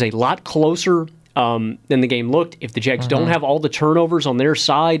 this was a lot closer than the game looked. If the Jags don't have all the turnovers on their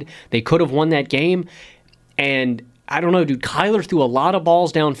side, they could have won that game. And I don't know, dude, Kyler threw a lot of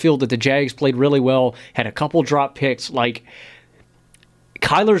balls downfield that the Jags played really well, had a couple drop picks. Like,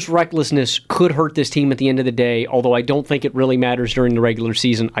 Kyler's recklessness could hurt this team at the end of the day, although I don't think it really matters during the regular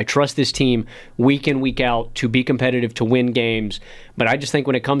season. I trust this team week in, week out to be competitive, to win games. But I just think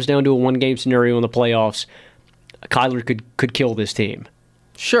when it comes down to a one-game scenario in the playoffs, Kyler could kill this team.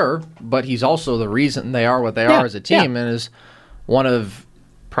 Sure, but he's also the reason they are what they are as a team and is one of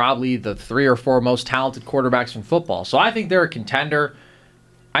probably the 3 or 4 most talented quarterbacks in football. So I think they're a contender.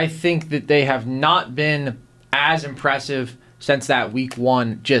 I think that they have not been as impressive since that week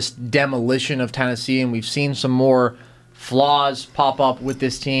 1 just demolition of Tennessee, and we've seen some more flaws pop up with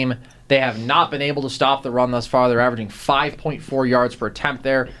this team. They have not been able to stop the run thus far. They're averaging 5.4 yards per attempt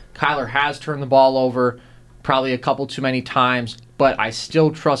there. Kyler has turned the ball over probably a couple too many times, but I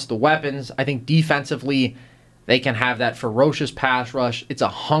still trust the weapons. I think defensively they can have that ferocious pass rush. It's a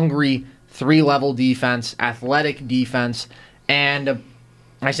hungry 3-level defense, athletic defense, and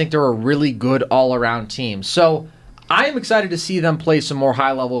I think they're a really good all-around team. So I am excited to see them play some more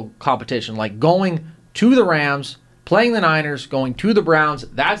high-level competition, like going to the Rams, playing the Niners, going to the Browns.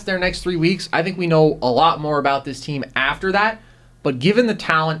 That's their next 3 weeks. I think we know a lot more about this team after that, but given the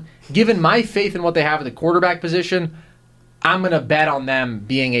talent, given my faith in what they have at the quarterback position, I'm going to bet on them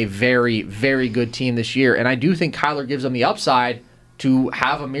being a very, very good team this year. And I do think Kyler gives them the upside to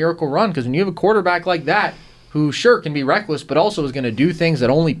have a miracle run, because when you have a quarterback like that, who sure can be reckless, but also is going to do things that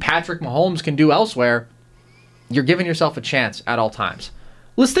only Patrick Mahomes can do elsewhere, you're giving yourself a chance at all times.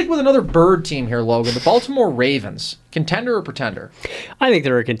 Let's stick with another bird team here, Logan. The Baltimore Ravens. Contender or pretender? I think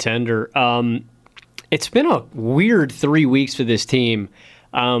they're a contender. It's been a weird 3 weeks for this team.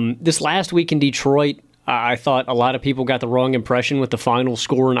 This last week in Detroit, I thought a lot of people got the wrong impression with the final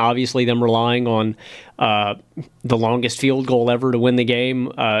score, and obviously them relying on the longest field goal ever to win the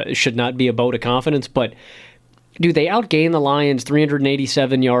game should not be a vote of confidence. But, dude, they outgained the Lions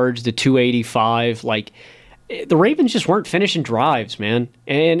 387 yards to 285. Like, the Ravens just weren't finishing drives, man.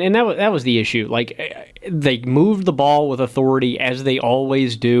 And that was the issue. Like, they moved the ball with authority, as they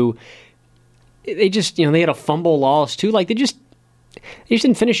always do. They just, they had a fumble loss, too. Like, they just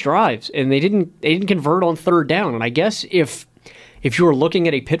didn't finish drives, and they didn't convert on third down. And I guess if you were looking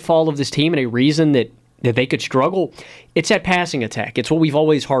at a pitfall of this team and a reason that they could struggle, it's that passing attack. It's what we've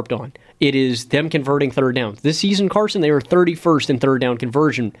always harped on. It is them converting third downs. This season, Carson, they were 31st in third down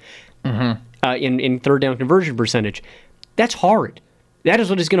conversion. In third down conversion percentage. That's hard. That is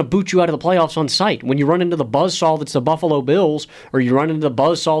what is going to boot you out of the playoffs on sight. When you run into the buzzsaw that's the Buffalo Bills, or you run into the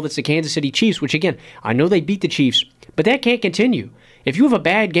buzzsaw that's the Kansas City Chiefs, which, again, I know they beat the Chiefs, but that can't continue. If you have a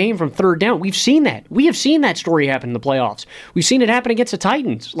bad game from third down, we've seen that. We have seen that story happen in the playoffs. We've seen it happen against the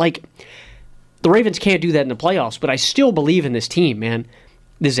Titans. Like, the Ravens can't do that in the playoffs, but I still believe in this team, man.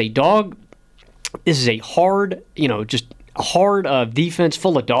 This is a hard, just a hard defense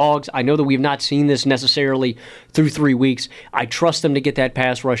full of dogs. I know that we've not seen this necessarily through 3 weeks. I trust them to get that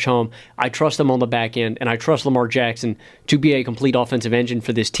pass rush home. I trust them on the back end, and I trust Lamar Jackson to be a complete offensive engine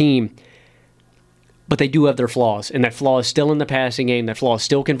for this team. But they do have their flaws, and that flaw is still in the passing game. That flaw is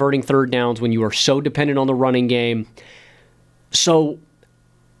still converting third downs when you are so dependent on the running game. So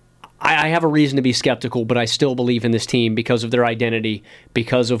I have a reason to be skeptical, but I still believe in this team because of their identity,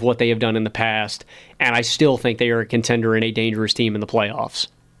 because of what they have done in the past, and I still think they are a contender and a dangerous team in the playoffs.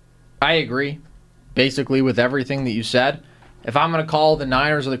 I agree, basically, with everything that you said. If I'm going to call the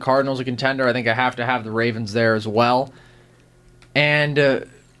Niners or the Cardinals a contender, I think I have to have the Ravens there as well. And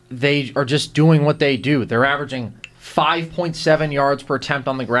they are just doing what they do. They're averaging 5.7 yards per attempt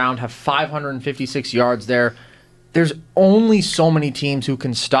on the ground, have 556 yards there. There's only so many teams who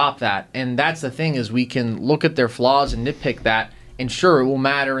can stop that, and that's the thing, is we can look at their flaws and nitpick that, and sure, it will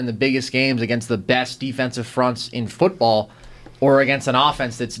matter in the biggest games against the best defensive fronts in football or against an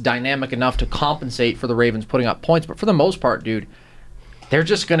offense that's dynamic enough to compensate for the Ravens putting up points, but for the most part, dude, they're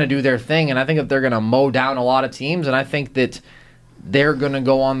just going to do their thing, and I think that they're going to mow down a lot of teams, and I think that they're going to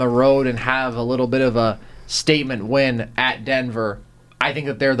go on the road and have a little bit of a statement win at Denver. I think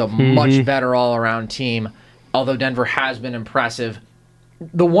that they're the much better all-around team, although Denver has been impressive.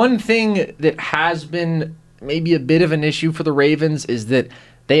 The one thing that has been maybe a bit of an issue for the Ravens is that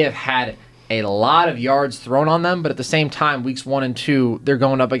they have had a lot of yards thrown on them, but at the same time, weeks 1 and 2, they're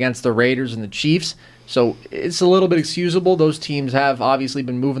going up against the Raiders and the Chiefs, so it's a little bit excusable. Those teams have obviously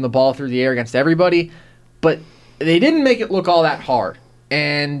been moving the ball through the air against everybody, but they didn't make it look all that hard.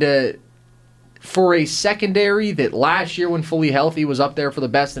 And for a secondary that last year, when fully healthy, was up there for the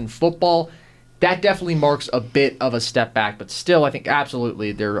best in football, that definitely marks a bit of a step back. But still, I think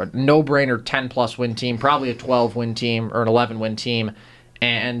absolutely they're a no-brainer 10-plus win team, probably a 12-win team or an 11-win team,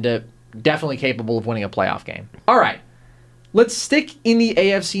 and definitely capable of winning a playoff game. All right, let's stick in the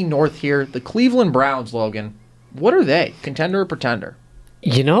AFC North here. The Cleveland Browns, Logan, what are they? Contender or pretender?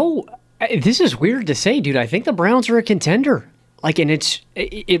 You know, this is weird to say, dude. I think the Browns are a contender. And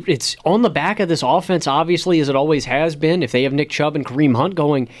it's on the back of this offense, obviously, as it always has been. If they have Nick Chubb and Kareem Hunt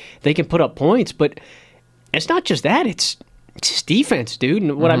going, they can put up points. But it's not just that; it's just defense, dude.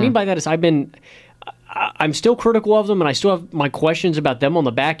 And what I mean by that is, I'm still critical of them, and I still have my questions about them on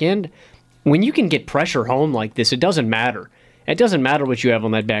the back end. When you can get pressure home like this, it doesn't matter. It doesn't matter what you have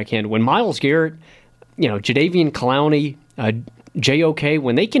on that back end. When Myles Garrett, Jadeveon Clowney, JOK,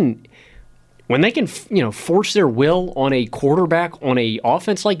 when they can force their will on a quarterback on a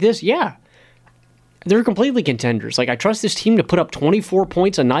offense like this, yeah, they're completely contenders. I trust this team to put up 24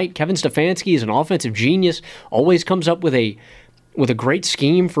 points a night. Kevin Stefanski is an offensive genius, always comes up with a great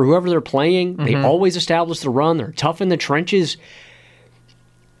scheme for whoever they're playing. They always establish the run. They're tough in the trenches.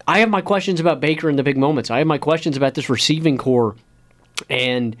 I have my questions about Baker in the big moments. I have my questions about this receiving core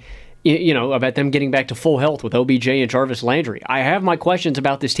and about them getting back to full health with OBJ and Jarvis Landry. I have my questions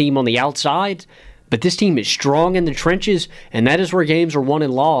about this team on the outside, but this team is strong in the trenches, and that is where games are won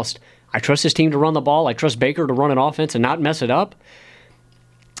and lost. I trust this team to run the ball. I trust Baker to run an offense and not mess it up.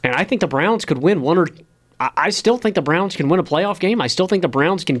 And I think the Browns could win I still think the Browns can win a playoff game. I still think the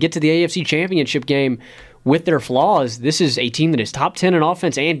Browns can get to the AFC Championship game with their flaws. This is a team that is top 10 in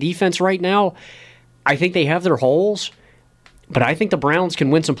offense and defense right now. I think they have their holes. But I think the Browns can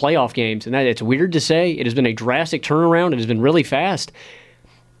win some playoff games, and it's weird to say. It has been a drastic turnaround. It has been really fast.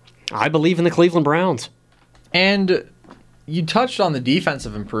 I believe in the Cleveland Browns. And you touched on the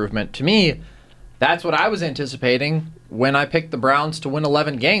defensive improvement. To me, that's what I was anticipating when I picked the Browns to win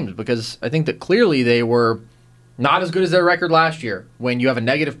 11 games, because I think that clearly they were not as good as their record last year. When you have a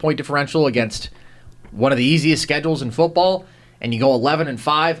negative point differential against one of the easiest schedules in football, and you go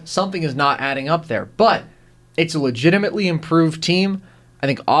 11-5, something is not adding up there. But it's a legitimately improved team. I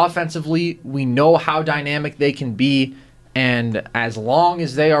think offensively, we know how dynamic they can be, and as long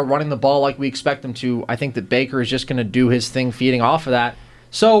as they are running the ball like we expect them to, I think that Baker is just going to do his thing feeding off of that.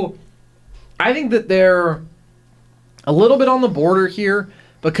 So I think that they're a little bit on the border here,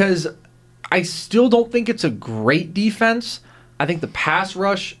 because I still don't think it's a great defense. I think the pass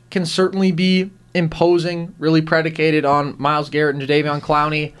rush can certainly be imposing, really predicated on Myles Garrett and Jadeveon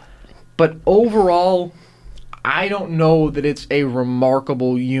Clowney. But overall, I don't know that it's a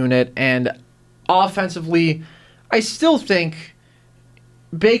remarkable unit. And offensively, I still think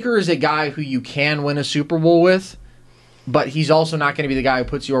Baker is a guy who you can win a Super Bowl with, but he's also not going to be the guy who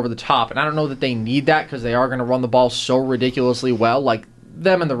puts you over the top. And I don't know that they need that, because they are going to run the ball so ridiculously well. Like,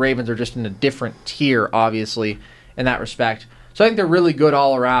 them and the Ravens are just in a different tier, obviously, in that respect. So I think they're really good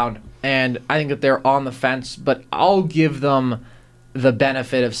all around, and I think that they're on the fence, but I'll give them the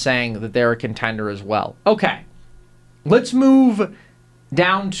benefit of saying that they're a contender as well. Okay, let's move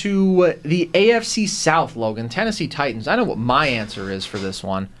down to the AFC South, Logan. Tennessee Titans. I know what my answer is for this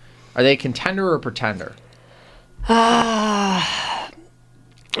one. Are they a contender or a pretender? I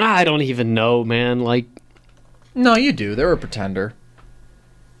don't even know, man. No, you do. They're a pretender.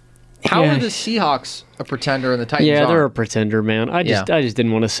 How are the Seahawks a pretender and the Titans Yeah, they're aren't? a pretender, man. I just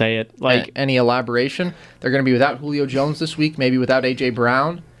didn't want to say it. Any elaboration? They're going to be without Julio Jones this week, maybe without A.J.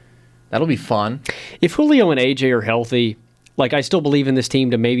 Brown. That'll be fun. If Julio and A.J. are healthy, Like, I still believe in this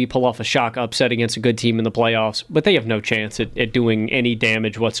team to maybe pull off a shock upset against a good team in the playoffs, but they have no chance at doing any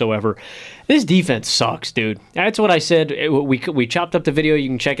damage whatsoever. This defense sucks, dude. That's what I said. We chopped up the video. You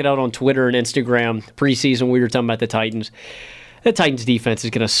can check it out on Twitter and Instagram. Preseason, we were talking about the Titans. The Titans defense is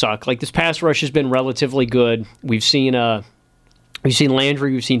going to suck. Like, this pass rush has been relatively good. We've seen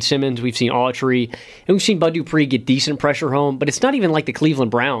Landry, we've seen Simmons, we've seen Autry, and we've seen Bud Dupree get decent pressure home, but it's not even like the Cleveland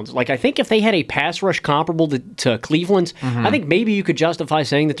Browns. Like, I think if they had a pass rush comparable to Cleveland's, I think maybe you could justify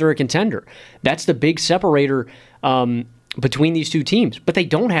saying that they're a contender. That's the big separator between these two teams, but they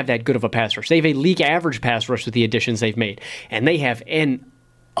don't have that good of a pass rush. They have a league average pass rush with the additions they've made, and they have an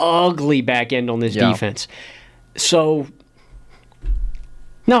ugly back end on this defense. So...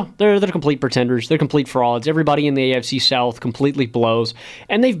 no, they're complete pretenders. They're complete frauds. Everybody in the AFC South completely blows.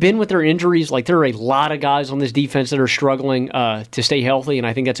 And they've been with their injuries. Like, there are a lot of guys on this defense that are struggling to stay healthy, and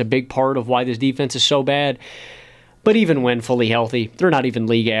I think that's a big part of why this defense is so bad. But even when fully healthy, they're not even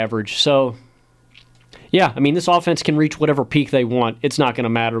league average. So, yeah, I mean, this offense can reach whatever peak they want. It's not going to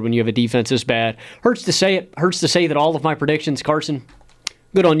matter when you have a defense this bad. Hurts to say it. Hurts to say that all of my predictions, Carson,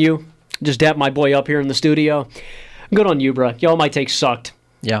 good on you. Just dap my boy up here in the studio. Good on you, bro. Y'all, my take sucked.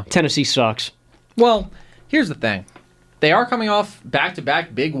 Yeah. Tennessee sucks. Well, here's the thing. They are coming off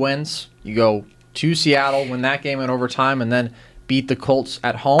back-to-back big wins. You go to Seattle, win that game in overtime, and then beat the Colts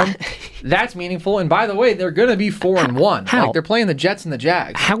at home. That's meaningful. And by the way, they're going to be 4-1. How? Like, they're playing the Jets and the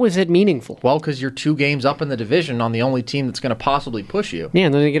Jags. How is it meaningful? Well, because you're 2 games up in the division on the only team that's going to possibly push you. Yeah,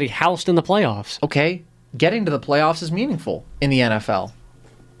 and then they get housed in the playoffs. Okay, getting to the playoffs is meaningful in the NFL.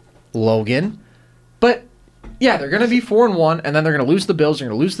 Logan. But... yeah, they're going to be 4-1, and then they're going to lose the Bills. They're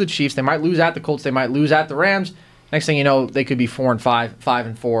going to lose the Chiefs. They might lose at the Colts. They might lose at the Rams. Next thing you know, they could be 4-5,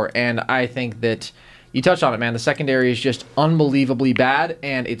 5-4. And I think that you touched on it, man. The secondary is just unbelievably bad,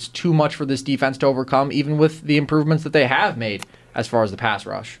 and it's too much for this defense to overcome, even with the improvements that they have made as far as the pass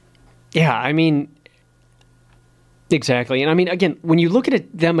rush. Yeah, I mean, exactly. And I mean, again, when you look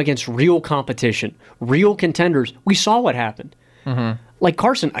at them against real competition, real contenders, we saw what happened. Like,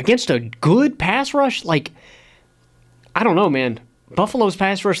 Carson, against a good pass rush, like, I don't know, man. Buffalo's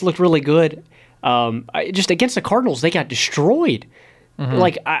pass rush looked really good. Just against the Cardinals, they got destroyed.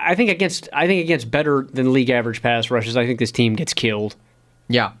 Like, I think against better than league average pass rushes, I think this team gets killed.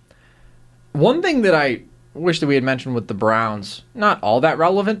 Yeah. One thing that I wish that we had mentioned with the Browns, not all that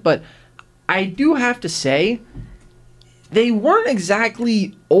relevant, but I do have to say they weren't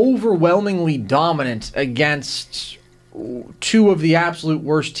exactly overwhelmingly dominant against 2 of the absolute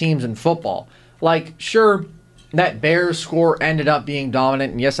worst teams in football. Like, sure, that Bears score ended up being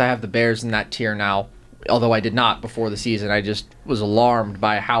dominant, and yes, I have the Bears in that tier now, although I did not before the season. I just was alarmed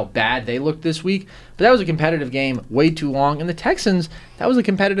by how bad they looked this week. But that was a competitive game way too long, and the Texans, that was a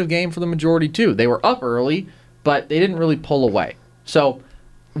competitive game for the majority too. They were up early, but they didn't really pull away. So,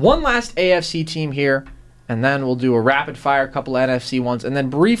 one last AFC team here, and then we'll do a rapid-fire couple of NFC ones, and then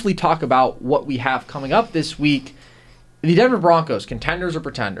briefly talk about what we have coming up this week. The Denver Broncos, contenders or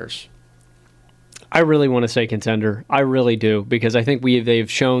pretenders? I really want to say contender. I really do, because I think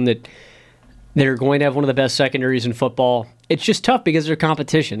they've shown that they're going to have one of the best secondaries in football. It's just tough because they're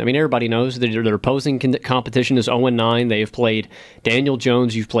competition. I mean, everybody knows that their opposing competition is 0-9. They have played Daniel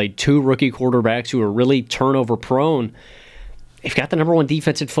Jones. You've played 2 rookie quarterbacks who are really turnover-prone. They've got the number 1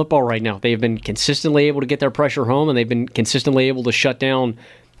 defense in football right now. They have been consistently able to get their pressure home, and they've been consistently able to shut down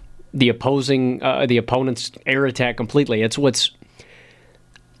the opponent's air attack completely. It's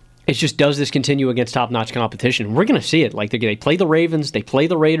just, does this continue against top-notch competition? We're going to see it. Like, they play the Ravens, they play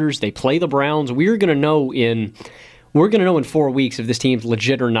the Raiders, they play the Browns. We're going to know in 4 weeks if this team's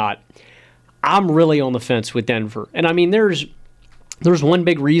legit or not. I'm really on the fence with Denver. And I mean, there's one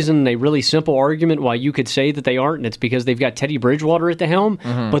big reason, a really simple argument why you could say that they aren't, and it's because they've got Teddy Bridgewater at the helm.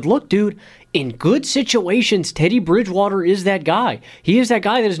 But look, dude, in good situations, Teddy Bridgewater is that guy. He is that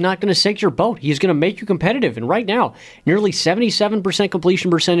guy that is not going to sink your boat. He is going to make you competitive. And right now, nearly 77%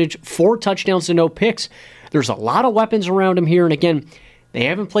 completion percentage, 4 touchdowns to no picks. There's a lot of weapons around him here. And again, they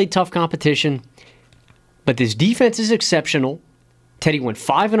haven't played tough competition, but this defense is exceptional. Teddy went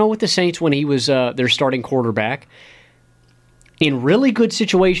 5-0 with the Saints when he was their starting quarterback. In really good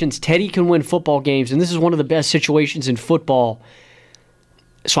situations, Teddy can win football games, and this is one of the best situations in football.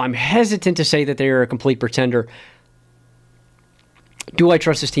 So I'm hesitant to say that they are a complete pretender. Do I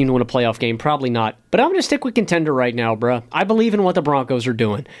trust this team to win a playoff game? Probably not. But I'm going to stick with contender right now, bruh. I believe in what the Broncos are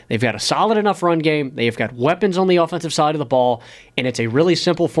doing. They've got a solid enough run game. They've got weapons on the offensive side of the ball, and it's a really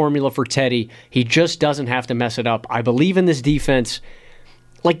simple formula for Teddy. He just doesn't have to mess it up. I believe in this defense.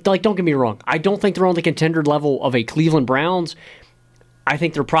 Like, don't get me wrong. I don't think they're on the contender level of a Cleveland Browns, I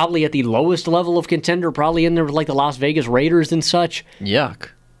think they're probably at the lowest level of contender, probably in there with like the Las Vegas Raiders and such. Yuck.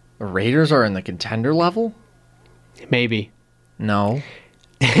 The Raiders are in the contender level? Maybe. No.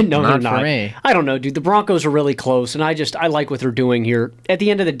 No, not they're not. For me. I don't know, dude. The Broncos are really close, and I like what they're doing here. At the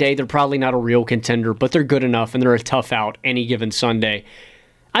end of the day, they're probably not a real contender, but they're good enough, and they're a tough out any given Sunday.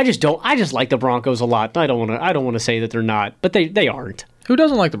 I just like the Broncos a lot. I don't want to say that they're not, but they aren't. Who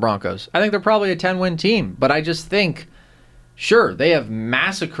doesn't like the Broncos? I think they're probably a 10-win team, but I just think, sure, they have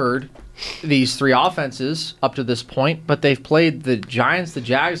massacred these three offenses up to this point, but they've played the Giants, the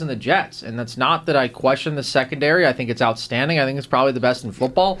Jags, and the Jets, and that's not that I question the secondary. I think it's outstanding. I think it's probably the best in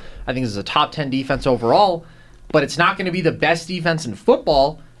football. I think it's a top 10 defense overall, but it's not going to be the best defense in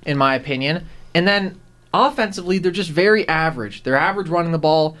football, in my opinion. And then offensively, they're just very average. They're average running the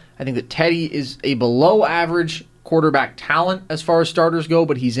ball. I think that Teddy is a below average quarterback talent as far as starters go,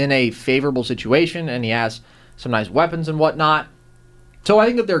 but he's in a favorable situation, and he has some nice weapons and whatnot. So I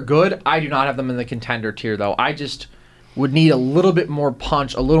think that they're good. I do not have them in the contender tier, though. I just would need a little bit more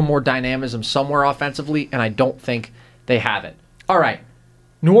punch, a little more dynamism somewhere offensively, and I don't think they have it. All right.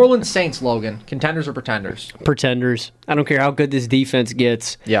 New Orleans Saints, Logan. Contenders or pretenders? Pretenders. I don't care how good this defense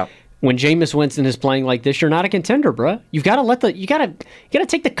gets. Yeah. When Jameis Winston is playing like this, you're not a contender, bruh. You've got to you gotta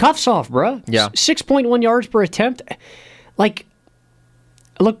take the cuffs off, bruh. Yeah. 6.1 yards per attempt. Like,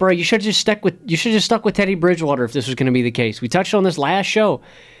 look, bro, you should have just stuck with Teddy Bridgewater if this was going to be the case. We touched on this last show.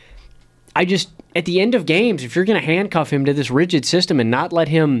 At the end of games, if you're going to handcuff him to this rigid system and not let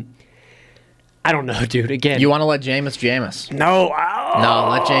him, I don't know, dude. Again, you want to let Jameis? No, no,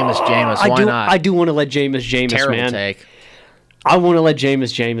 let Jameis. Why not? I do want to let Jameis, Terrible man. Take. I want to let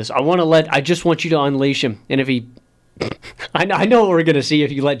Jameis. I just want you to unleash him. And if he, I know what we're going to see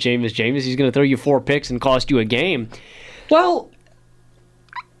if you let Jameis. He's going to throw you 4 picks and cost you a game. Well,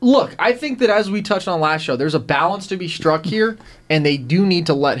 look, I think that as we touched on last show, there's a balance to be struck here, and they do need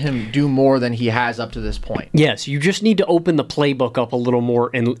to let him do more than he has up to this point. Yes, you just need to open the playbook up a little more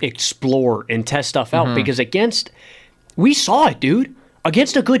and explore and test stuff out, because we saw it, dude.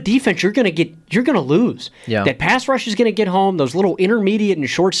 Against a good defense, you're gonna lose. Yeah. That pass rush is gonna get home. Those little intermediate and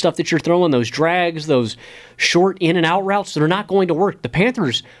short stuff that you're throwing, those drags, those short in and out routes, they're not going to work. The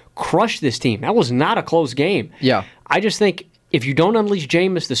Panthers crushed this team. That was not a close game. Yeah. I just think if you don't unleash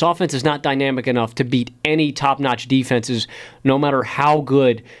Jameis, this offense is not dynamic enough to beat any top-notch defenses, no matter how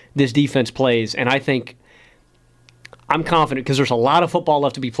good this defense plays. And I think I'm confident because there's a lot of football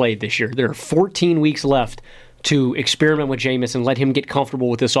left to be played this year. There are 14 weeks left to experiment with Jameis and let him get comfortable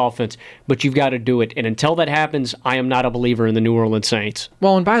with this offense, but you've got to do it. And until that happens, I am not a believer in the New Orleans Saints.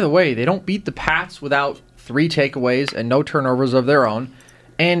 Well, and by the way, they don't beat the Pats without 3 takeaways and no turnovers of their own,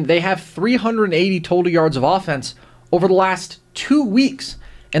 and they have 380 total yards of offense over the last 2 weeks,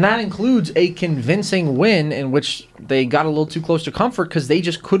 and that includes a convincing win in which they got a little too close to comfort because they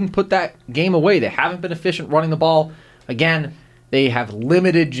just couldn't put that game away. They haven't been efficient running the ball. Again, they have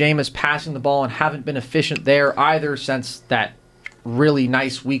limited Jameis passing the ball and haven't been efficient there either since that really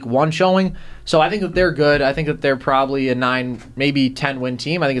nice week 1 showing. So I think that they're good. I think that they're probably a 9, maybe 10-win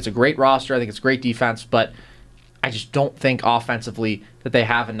team. I think it's a great roster. I think it's great defense, but I just don't think offensively that they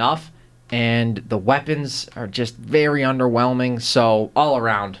have enough. And the weapons are just very underwhelming. So all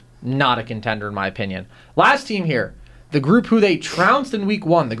around, not a contender in my opinion. Last team here, the group who they trounced in week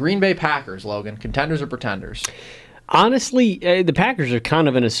 1, the Green Bay Packers, Logan. Contenders or pretenders? Honestly, the Packers are kind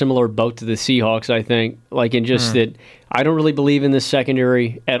of in a similar boat to the Seahawks, I think. Like in just that I don't really believe in this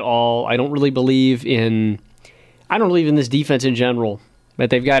secondary at all. I don't really believe in this defense in general. But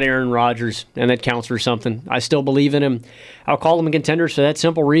they've got Aaron Rodgers, and that counts for something. I still believe in him. I'll call them contenders for that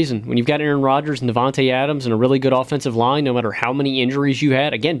simple reason. When you've got Aaron Rodgers and Devontae Adams and a really good offensive line, no matter how many injuries you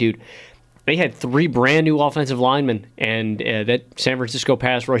had, again, dude, they had 3 brand new offensive linemen, and that San Francisco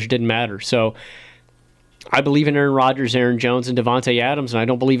pass rush didn't matter. So I believe in Aaron Rodgers, Aaron Jones, and Devontae Adams, and I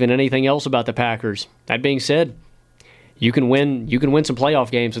don't believe in anything else about the Packers. That being said, you can win some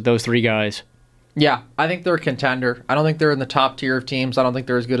playoff games with those 3 guys. Yeah, I think they're a contender. I don't think they're in the top tier of teams. I don't think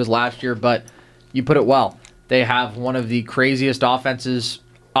they're as good as last year, but you put it well. They have one of the craziest offensive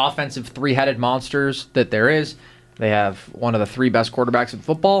 3-headed monsters that there is. They have one of the 3 best quarterbacks in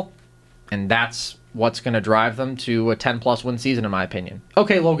football, and that's what's going to drive them to a 10-plus win season, in my opinion.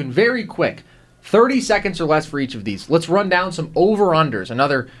 Okay, Logan, very quick. 30 seconds or less for each of these. Let's run down some over-unders,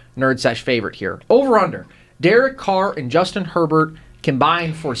 another Nerd Sesh favorite here. Over-under. Derek Carr and Justin Herbert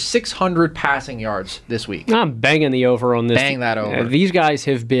combined for 600 passing yards this week. I'm banging the over on this. Bang that over. These guys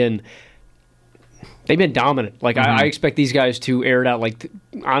have been dominant. Like I expect these guys to air it out. Like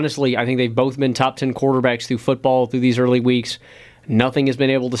honestly, I think they've both been top 10 quarterbacks through football through these early weeks. Nothing has been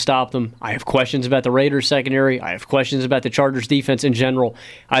able to stop them. I have questions about the Raiders secondary. I have questions about the Chargers defense in general.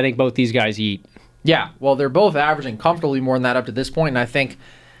 I think both these guys eat. Yeah, well, they're both averaging comfortably more than that up to this point, and I think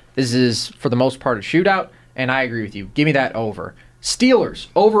this is, for the most part, a shootout, and I agree with you. Give me that over. Steelers,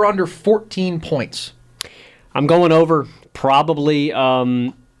 over under 14 points. I'm going over. Probably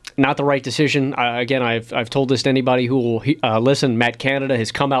not the right decision. Again, I've told this to anybody who will listen. Matt Canada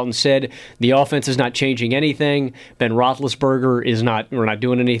has come out and said the offense is not changing anything. Ben Roethlisberger is not. We're not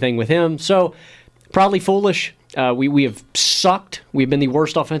doing anything with him. So probably foolish. We have sucked. We've been the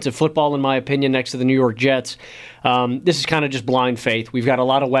worst offensive football, in my opinion, next to the New York Jets. This is kind of just blind faith. We've got a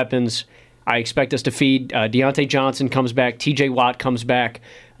lot of weapons. I expect us to feed. Deontay Johnson comes back. T.J. Watt comes back.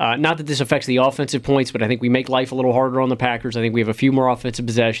 Not that this affects the offensive points, but I think we make life a little harder on the Packers. I think we have a few more offensive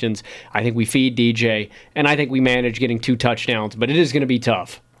possessions. I think we feed DJ, and I think we manage getting 2 touchdowns, but it is going to be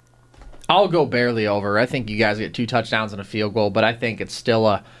tough. I'll go barely over. I think you guys get 2 touchdowns and a field goal, but I think it's still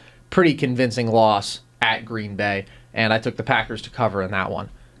a pretty convincing loss at Green Bay, and I took the Packers to cover in that one.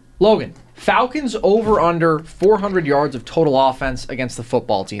 Logan, Falcons over under 400 yards of total offense against the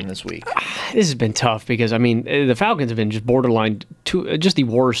football team this week. This has been tough because, I mean, the Falcons have been just borderline two of the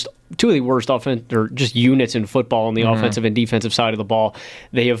worst offense or just units in football on the offensive and defensive side of the ball.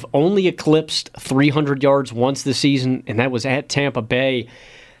 They have only eclipsed 300 yards once this season, and that was at Tampa Bay.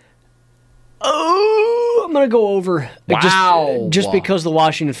 Oh, I'm going to go over. Wow. Just because the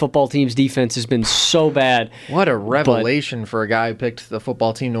Washington football team's defense has been so bad. What a revelation for a guy who picked the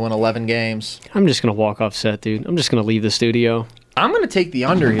football team to win 11 games. I'm just going to walk off set, dude. I'm just going to leave the studio. I'm going to take the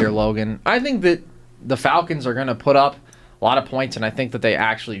under here, Logan. I think that the Falcons are going to put up a lot of points, and I think that they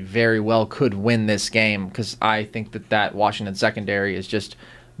actually very well could win this game because I think that Washington secondary is just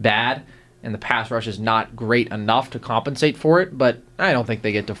bad, and the pass rush is not great enough to compensate for it, but I don't think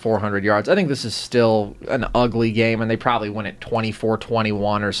they get to 400 yards. I think this is still an ugly game, and they probably win it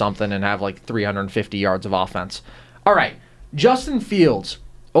 24-21 or something and have like 350 yards of offense. All right, Justin Fields,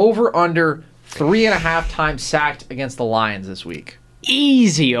 over under 3.5 times sacked against the Lions this week.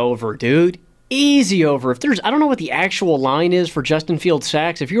 Easy over, dude. Easy over. I don't know what the actual line is for Justin Fields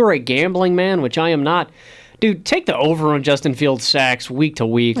sacks. If you're a gambling man, which I am not, dude, take the over on Justin Fields sacks week to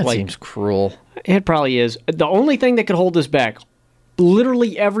week. That seems cruel. It probably is. The only thing that could hold us back,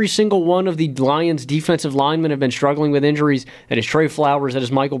 literally every single one of the Lions' defensive linemen have been struggling with injuries. That is Trey Flowers, that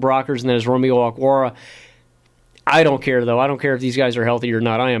is Michael Brockers, and that is Romeo Okwara. I don't care, though. I don't care if these guys are healthy or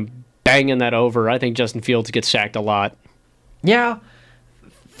not. I am banging that over. I think Justin Fields gets sacked a lot. Yeah,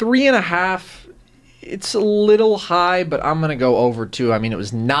 3.5. It's a little high, but I'm going to go over, too. I mean, it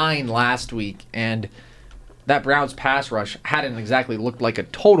was 9 last week, and that Browns pass rush hadn't exactly looked like a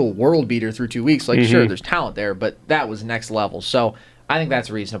total world beater through 2 weeks. Like, sure, there's talent there, but that was next level. So I think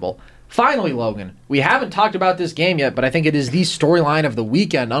that's reasonable. Finally, Logan, we haven't talked about this game yet, but I think it is the storyline of the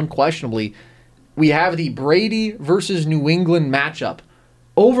weekend, unquestionably. We have the Brady versus New England matchup.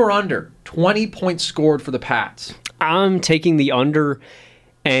 Over under 20 points scored for the Pats. I'm taking the under,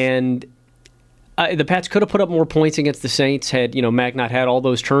 and the Pats could have put up more points against the Saints had Mac not had all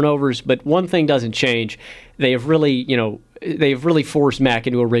those turnovers. But one thing doesn't change: they have really forced Mac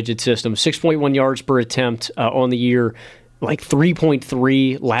into a rigid system. 6.1 yards per attempt on the year, like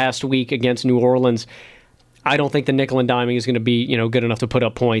 3.3 last week against New Orleans. I don't think the nickel and diming is going to be good enough to put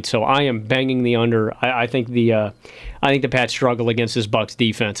up points. So I am banging the under. I think the Pats struggle against this Bucs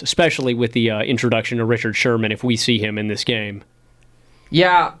defense, especially with the introduction of Richard Sherman. If we see him in this game,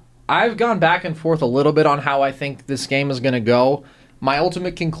 yeah. I've gone back and forth a little bit on how I think this game is going to go. My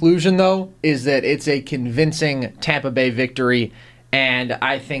ultimate conclusion, though, is that it's a convincing Tampa Bay victory, and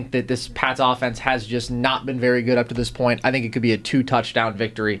I think that this Pats offense has just not been very good up to this point. I think it could be a 2-touchdown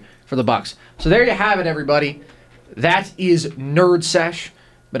victory for the Bucs. So there you have it, everybody. That is Nerd Sesh.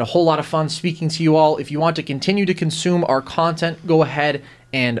 Been a whole lot of fun speaking to you all. If you want to continue to consume our content, go ahead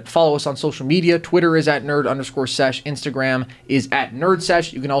and follow us on social media. Twitter is at nerd_sesh. Instagram is at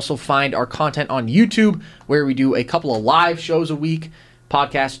nerdsesh. You can also find our content on YouTube, where we do a couple of live shows a week,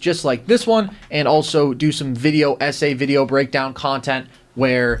 podcasts just like this one, and also do some video breakdown content,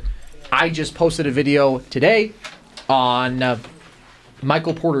 where I just posted a video today on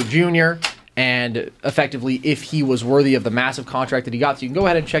Michael Porter Jr., and effectively if he was worthy of the massive contract that he got. So you can go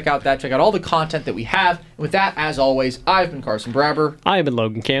ahead and check out all the content that we have. And with that, as always, I've been Carson Brabber. I have been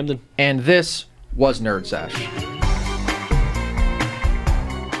Logan Camden. And this was Nerd Sesh.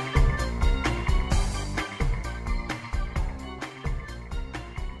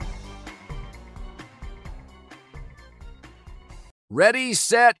 Ready,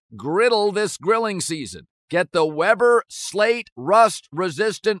 set, griddle this grilling season. Get the Weber Slate Rust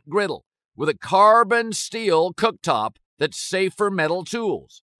Resistant Griddle with a carbon steel cooktop that's safe for metal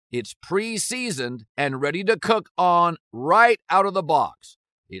tools. It's pre-seasoned and ready to cook on right out of the box.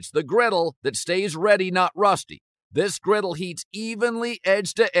 It's the griddle that stays ready, not rusty. This griddle heats evenly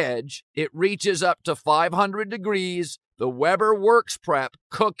edge to edge. It reaches up to 500 degrees. The Weber Works Prep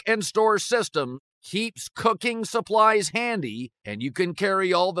cook and store system keeps cooking supplies handy, and you can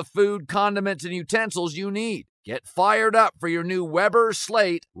carry all the food, condiments, and utensils you need. Get fired up for your new Weber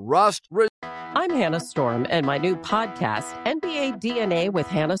Slate Rust. I'm Hannah Storm, and my new podcast, NBA DNA with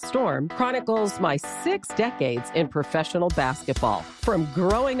Hannah Storm, chronicles my 6 decades in professional basketball. From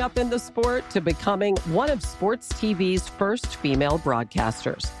growing up in the sport to becoming one of sports TV's first female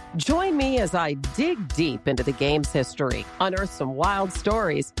broadcasters. Join me as I dig deep into the game's history, unearth some wild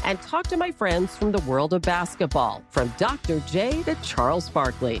stories, and talk to my friends from the world of basketball, from Dr. J to Charles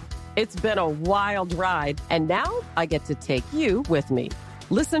Barkley. It's been a wild ride, and now I get to take you with me.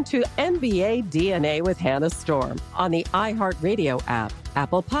 Listen to NBA DNA with Hannah Storm on the iHeartRadio app,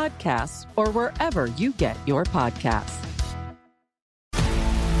 Apple Podcasts, or wherever you get your podcasts.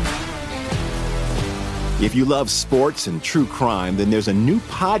 If you love sports and true crime, then there's a new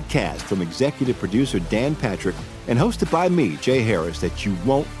podcast from executive producer Dan Patrick and hosted by me, Jay Harris, that you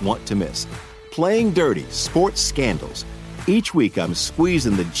won't want to miss. Playing Dirty: Sports Scandals. Each week, I'm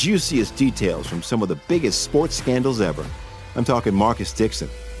squeezing the juiciest details from some of the biggest sports scandals ever. I'm talking Marcus Dixon,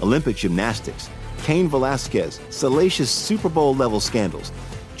 Olympic gymnastics, Cain Velasquez, salacious Super Bowl-level scandals.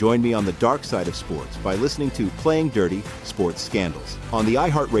 Join me on the dark side of sports by listening to Playing Dirty: Sports Scandals on the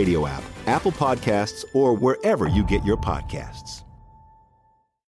iHeartRadio app, Apple Podcasts, or wherever you get your podcasts.